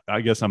out. Well,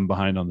 I guess I'm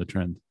behind on the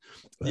trend.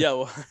 But. Yeah,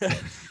 well,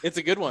 it's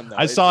a good one though.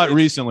 I saw it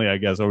recently, I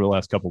guess, over the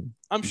last couple.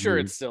 I'm sure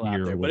it's still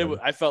out there, but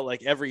I felt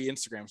like every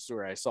Instagram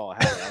story I saw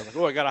had it. I was like,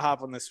 oh, I got to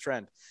hop on this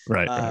trend.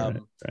 Right.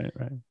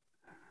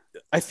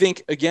 I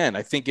think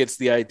it's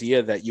the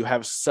idea that you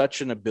have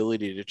such an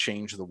ability to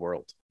change the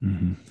world,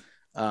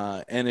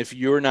 and if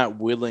you're not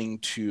willing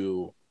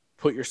to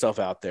put yourself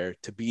out there,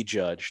 to be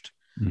judged,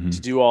 to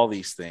do all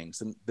these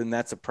things, and then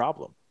that's a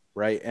problem,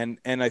 right? And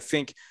I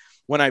think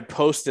when I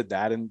posted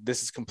that, and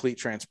this is complete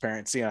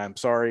transparency, and I'm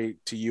sorry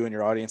to you and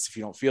your audience if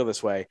you don't feel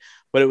this way,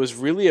 but it was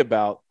really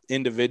about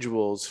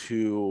individuals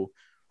who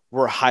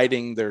were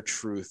hiding their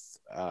truth,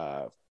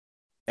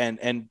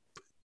 and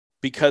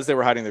because they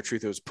were hiding their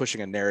truth, it was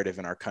pushing a narrative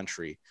in our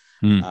country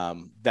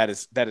that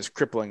is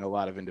crippling a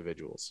lot of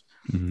individuals.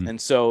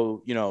 And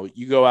so,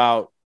 you go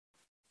out.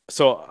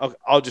 So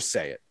I'll just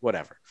say it,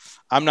 whatever.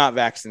 I'm not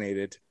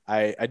vaccinated.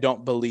 I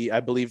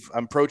believe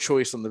I'm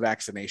pro-choice on the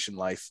vaccination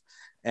life.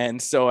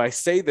 And so I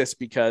say this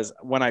because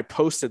when I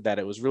posted that,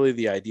 it was really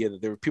the idea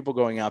that there were people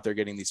going out there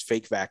getting these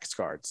fake vax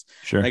cards.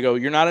 Sure. And I go,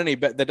 you're not any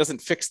better. That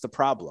doesn't fix the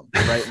problem.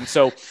 Right. And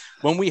so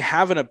when we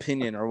have an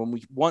opinion, or when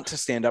we want to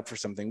stand up for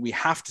something, we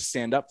have to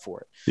stand up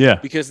for it. Yeah.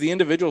 Because the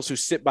individuals who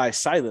sit by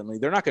silently,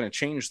 they're not going to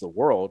change the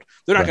world.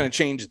 They're not going to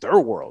change their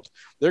world.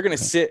 They're going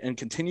to sit and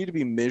continue to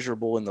be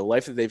miserable in the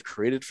life that they've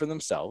created for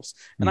themselves.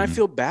 And I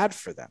feel bad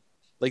for them.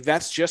 Like,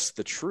 that's just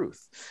the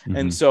truth.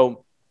 And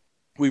so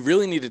we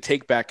really need to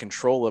take back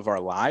control of our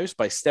lives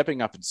by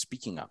stepping up and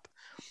speaking up.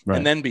 Right.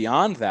 And then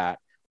beyond that,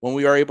 when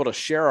we are able to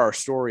share our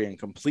story in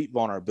complete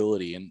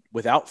vulnerability and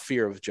without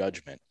fear of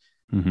judgment,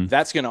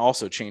 that's going to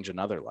also change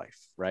another life.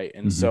 Right.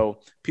 And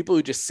so people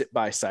who just sit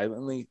by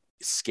silently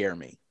scare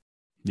me.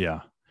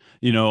 Yeah.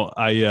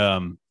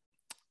 I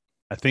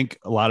think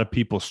a lot of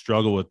people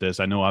struggle with this.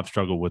 I know I've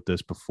struggled with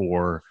this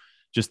before.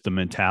 Just the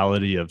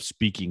mentality of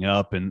speaking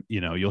up, and,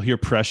 you'll hear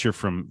pressure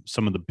from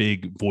some of the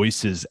big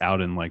voices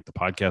out in like the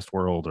podcast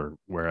world or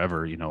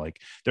wherever, like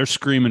they're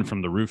screaming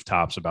from the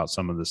rooftops about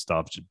some of this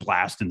stuff, just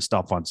blasting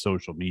stuff on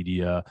social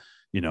media.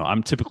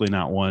 I'm typically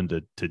not one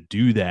to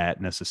do that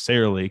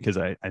necessarily, because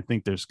I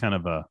think there's kind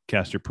of a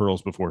cast your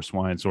pearls before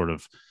swine sort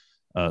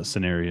of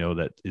scenario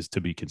that is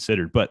to be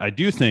considered. But I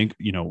do think,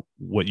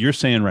 what you're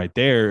saying right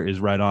there is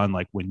right on.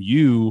 Like, when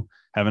you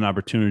have an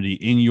opportunity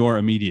in your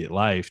immediate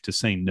life to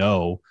say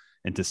no,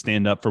 and to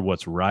stand up for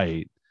what's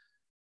right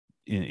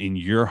in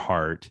your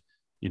heart,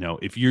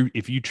 if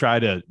you try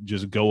to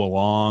just go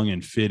along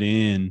and fit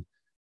in,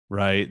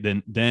 right,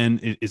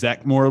 then is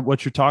that more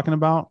what you're talking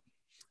about?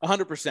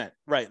 100%.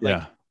 Right. Like,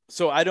 yeah.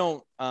 So I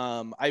don't,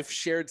 I've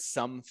shared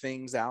some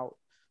things out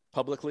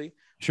publicly,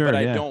 Sure.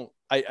 But yeah.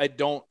 I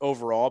don't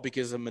overall,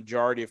 because the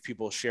majority of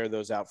people share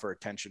those out for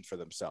attention for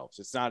themselves.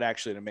 It's not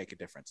actually to make a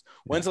difference.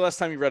 When's the last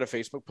time you read a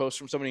Facebook post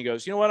from somebody who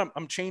goes, you know what,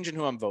 I'm changing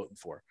who I'm voting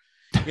for.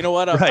 You know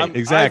what?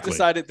 Right, I've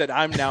decided that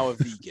I'm now a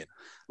vegan.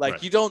 Like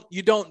Right.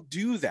 you don't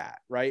do that.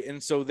 Right.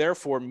 And so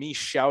therefore me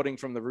shouting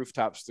from the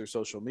rooftops through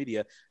social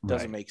media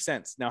doesn't Right. make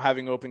sense. Now,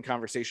 having open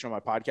conversation on my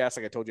podcast,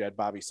 like I told you, I had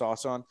Bobby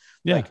Sauce on,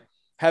 Yeah. like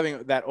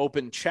having that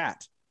open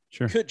chat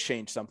Sure. could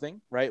change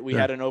something. Right. We Sure.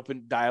 had an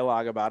open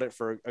dialogue about it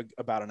for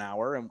about an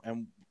hour,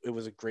 and it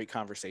was a great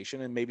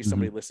conversation. And maybe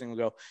somebody listening will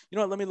go, you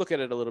know what, let me look at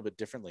it a little bit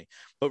differently.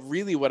 But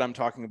really what I'm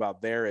talking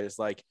about there is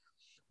like,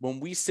 when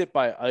we sit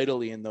by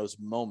idly in those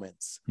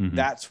moments,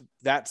 that's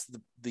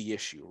the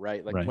issue,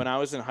 right? Like when I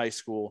was in high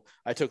school,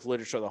 I took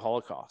literature of the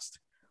Holocaust,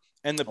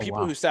 and the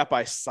people who sat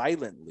by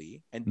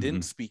silently and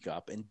didn't speak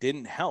up and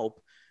didn't help,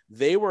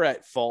 they were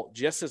at fault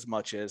just as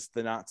much as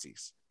the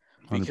Nazis,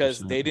 because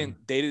they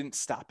didn't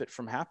stop it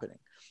from happening.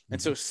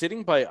 And so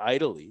sitting by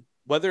idly,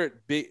 whether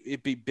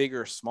it be big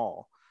or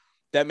small,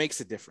 that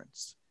makes a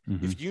difference.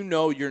 If you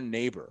know your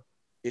neighbor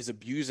is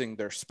abusing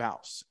their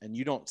spouse and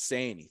you don't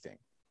say anything,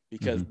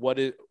 because what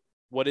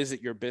is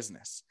it your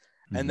business?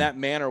 And that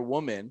man or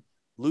woman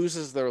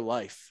loses their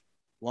life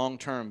long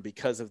term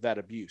because of that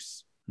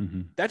abuse.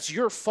 That's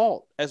your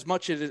fault as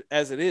much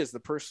as it is the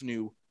person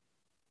who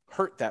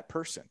hurt that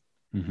person.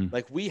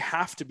 Like, we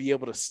have to be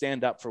able to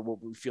stand up for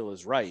what we feel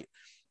is right,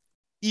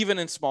 even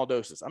in small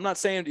doses. I'm not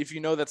saying if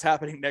you know that's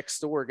happening next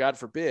door, God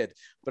forbid,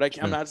 but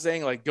I'm not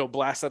saying like go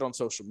blast that on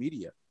social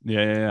media.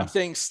 I'm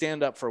saying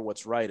stand up for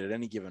what's right at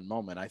any given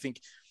moment. I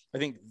think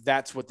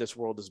that's what this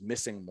world is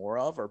missing more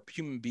of, are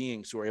human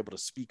beings who are able to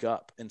speak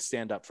up and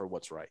stand up for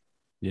what's right.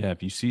 Yeah.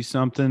 If you see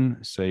something,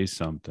 say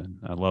something.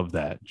 I love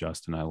that,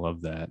 Justin. I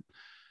love that.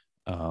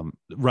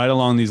 Right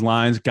along these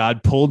lines,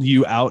 God pulled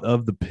you out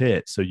of the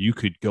pit so you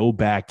could go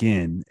back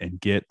in and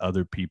get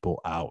other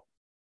people out.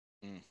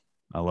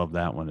 I love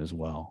that one as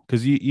well.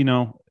 Because you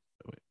know,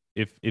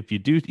 if you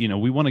do, you know,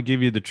 we want to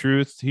give you the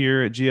truth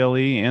here at GLE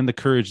and the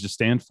courage to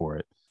stand for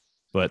it.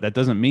 But that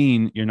doesn't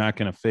mean you're not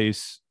going to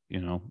face,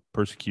 you know,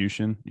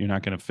 persecution. You're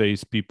not going to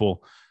face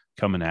people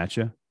coming at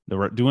you.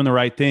 Doing the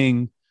right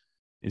thing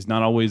is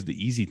not always the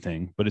easy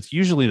thing, but it's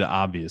usually the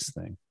obvious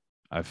thing,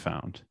 I've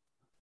found.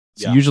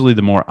 It's usually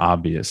the more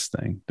obvious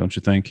thing, don't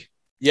you think?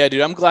 Yeah,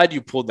 dude, I'm glad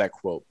you pulled that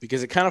quote,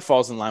 because it kind of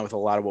falls in line with a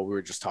lot of what we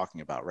were just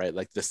talking about, right?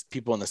 Like this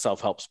people in the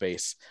self-help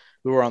space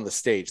who were on the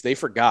stage, they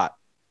forgot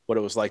what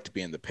it was like to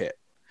be in the pit.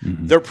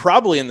 They're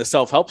probably in the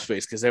self-help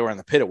space because they were in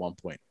the pit at one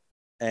point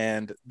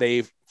and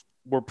they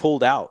were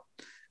pulled out,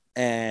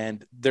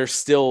 and they're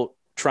still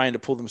trying to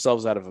pull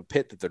themselves out of a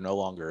pit that they're no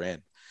longer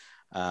in.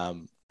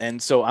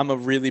 And so I'm a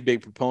really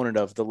big proponent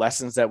of the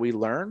lessons that we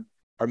learn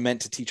are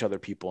meant to teach other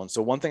people. And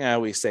so one thing I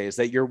always say is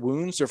that your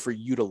wounds are for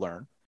you to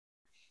learn,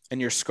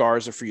 and your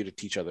scars are for you to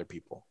teach other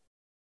people.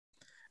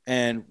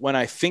 And when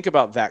I think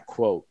about that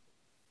quote,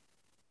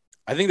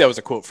 I think that was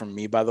a quote from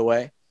me, by the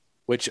way,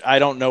 which I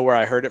don't know where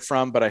I heard it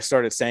from, but I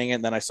started saying it,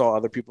 and then I saw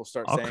other people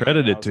saying it. I'll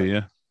credit it to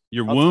you.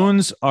 Your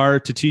wounds are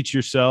to teach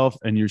yourself,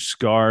 and your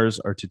scars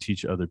are to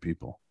teach other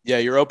people. Yeah,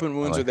 your open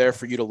wounds are there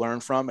for you to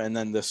learn from, and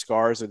then the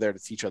scars are there to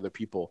teach other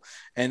people.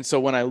 And so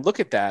when I look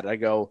at that, I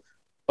go,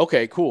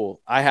 okay,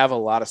 cool. I have a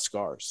lot of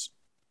scars.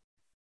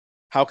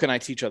 How can I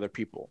teach other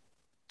people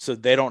so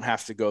they don't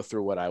have to go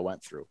through what I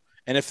went through?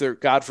 And if they're,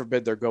 God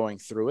forbid, they're going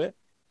through it,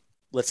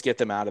 let's get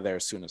them out of there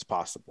as soon as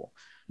possible.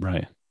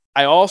 Right.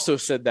 I also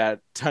said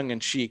that tongue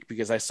in cheek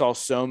because I saw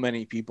so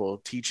many people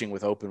teaching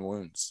with open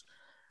wounds.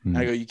 And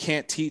I go, you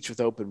can't teach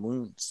with open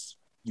wounds.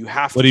 You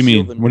have to. What do you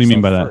mean? What do you mean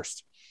by that?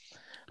 First.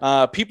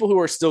 People who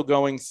are still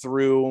going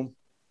through,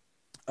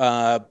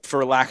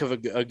 for lack of a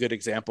good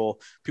example,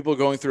 people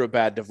going through a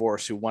bad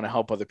divorce who want to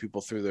help other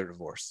people through their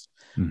divorce,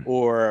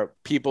 or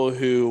people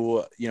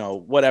who, you know,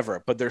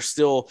 whatever, but they're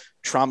still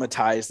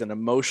traumatized and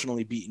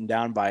emotionally beaten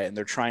down by it, and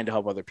they're trying to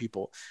help other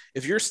people.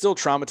 If you're still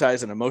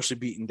traumatized and emotionally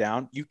beaten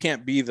down, you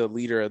can't be the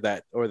leader of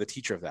that or the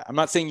teacher of that. I'm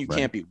not saying you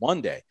can't be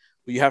one day,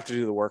 but you have to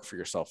do the work for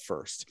yourself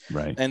first.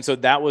 Right. And so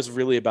that was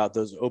really about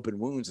those open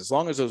wounds. As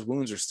long as those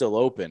wounds are still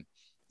open,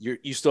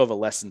 you still have a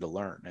lesson to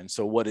learn. And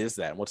so what is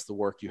that? What's the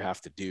work you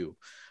have to do?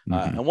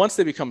 And once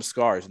they become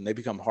scars and they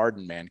become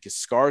hardened, man, because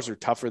scars are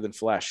tougher than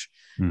flesh.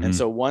 And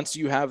so once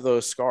you have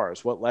those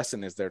scars, what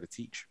lesson is there to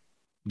teach?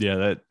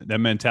 Yeah, that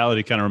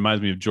mentality kind of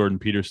reminds me of Jordan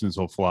Peterson's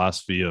whole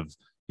philosophy of,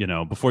 you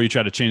know, before you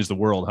try to change the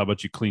world, how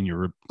about you clean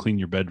your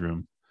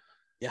bedroom?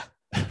 Yeah.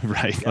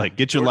 Right. Yeah. Like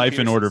get your life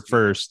in order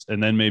first,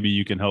 and then maybe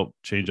you can help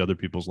change other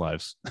people's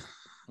lives.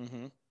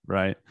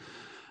 Right.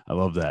 I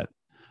love that.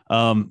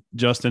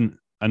 Justin,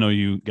 I know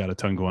you got a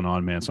ton going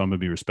on, man, so I'm going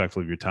to be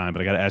respectful of your time,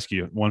 but I got to ask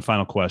you one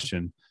final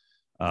question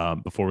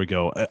before we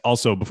go.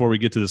 Also, before we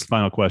get to this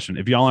final question,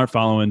 if y'all aren't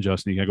following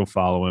Justin, you got to go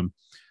follow him.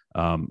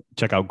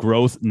 Check out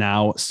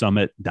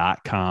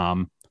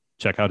growthnowsummit.com.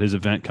 Check out his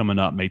event coming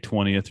up May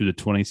 20th through the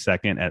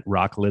 22nd at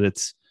Rock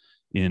Lidditz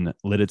in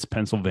Lidditz,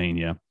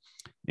 Pennsylvania.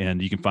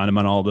 And you can find him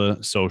on all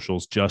the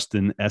socials,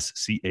 Justin,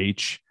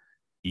 SCHENCK,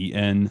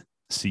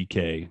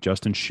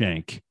 Justin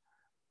Shank.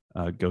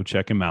 go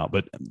check him out.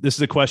 But this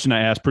is a question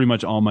I asked pretty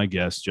much all my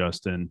guests,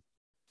 Justin.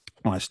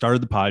 When I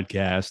started the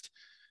podcast,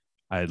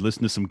 I had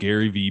listened to some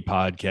Gary Vee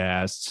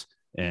podcasts,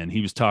 and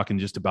he was talking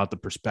just about the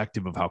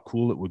perspective of how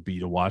cool it would be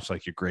to watch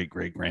like your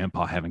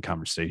great-great-grandpa having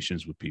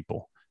conversations with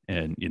people.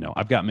 And,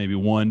 I've got maybe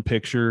one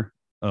picture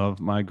of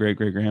my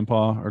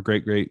great-great-grandpa or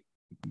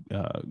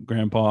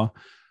great-great-grandpa,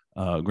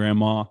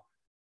 grandma.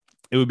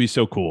 It would be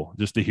so cool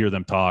just to hear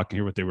them talk,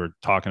 hear what they were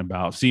talking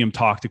about, see them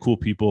talk to cool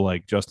people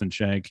like Justin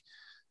Schenck.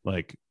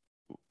 Like,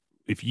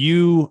 if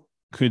you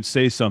could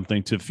say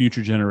something to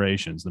future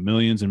generations, the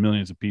millions and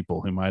millions of people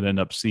who might end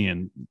up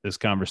seeing this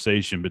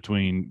conversation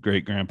between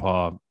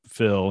great-grandpa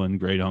Phil and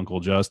great-uncle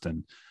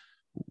Justin,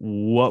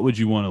 what would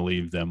you want to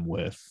leave them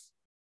with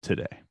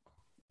today?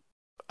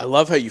 I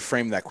love how you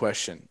framed that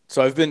question.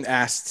 So I've been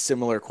asked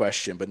similar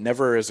question, but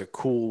never as a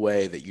cool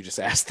way that you just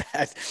asked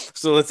that.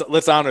 So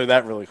let's honor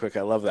that really quick.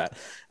 I love that.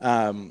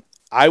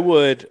 I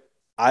would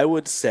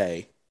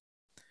say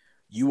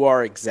you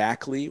are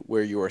exactly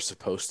where you are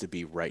supposed to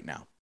be right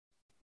now.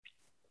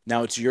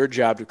 Now it's your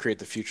job to create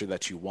the future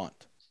that you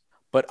want,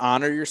 but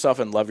honor yourself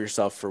and love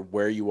yourself for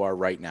where you are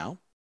right now,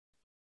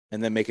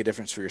 and then make a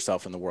difference for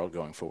yourself in the world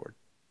going forward.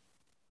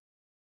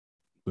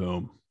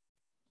 Boom.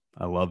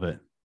 I love it.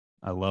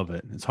 I love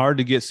it. It's hard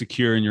to get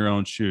secure in your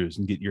own shoes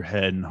and get your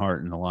head and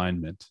heart in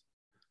alignment,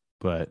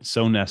 but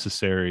so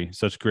necessary.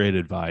 Such great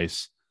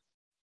advice.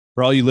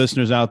 For all you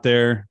listeners out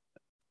there,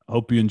 I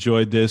hope you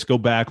enjoyed this. Go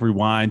back,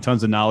 rewind.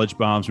 Tons of knowledge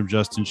bombs from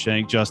Justin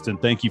Schenck. Justin,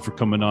 thank you for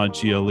coming on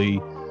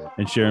GLE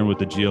and sharing with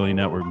the GLE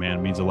network, man.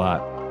 It means a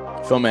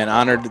lot. Phil, man,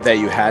 honored that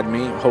you had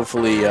me.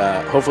 Hopefully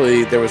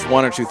there was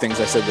one or two things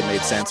I said that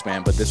made sense,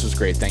 man, but this was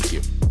great. Thank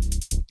you.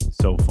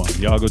 So fun.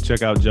 Y'all go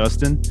check out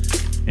Justin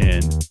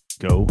and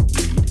go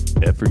lead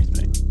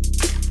everything.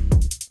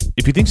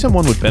 If you think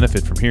someone would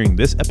benefit from hearing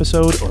this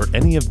episode or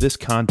any of this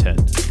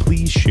content,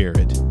 please share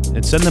it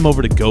and send them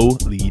over to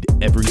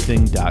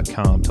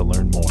goleadeverything.com to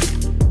learn more.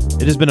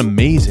 It has been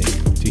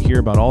amazing to hear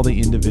about all the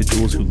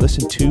individuals who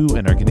listen to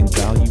and are getting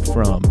value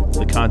from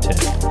the content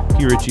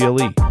here at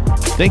GLE.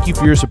 Thank you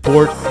for your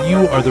support.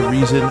 You are the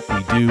reason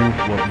we do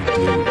what we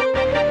do.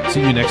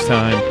 See you next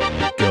time.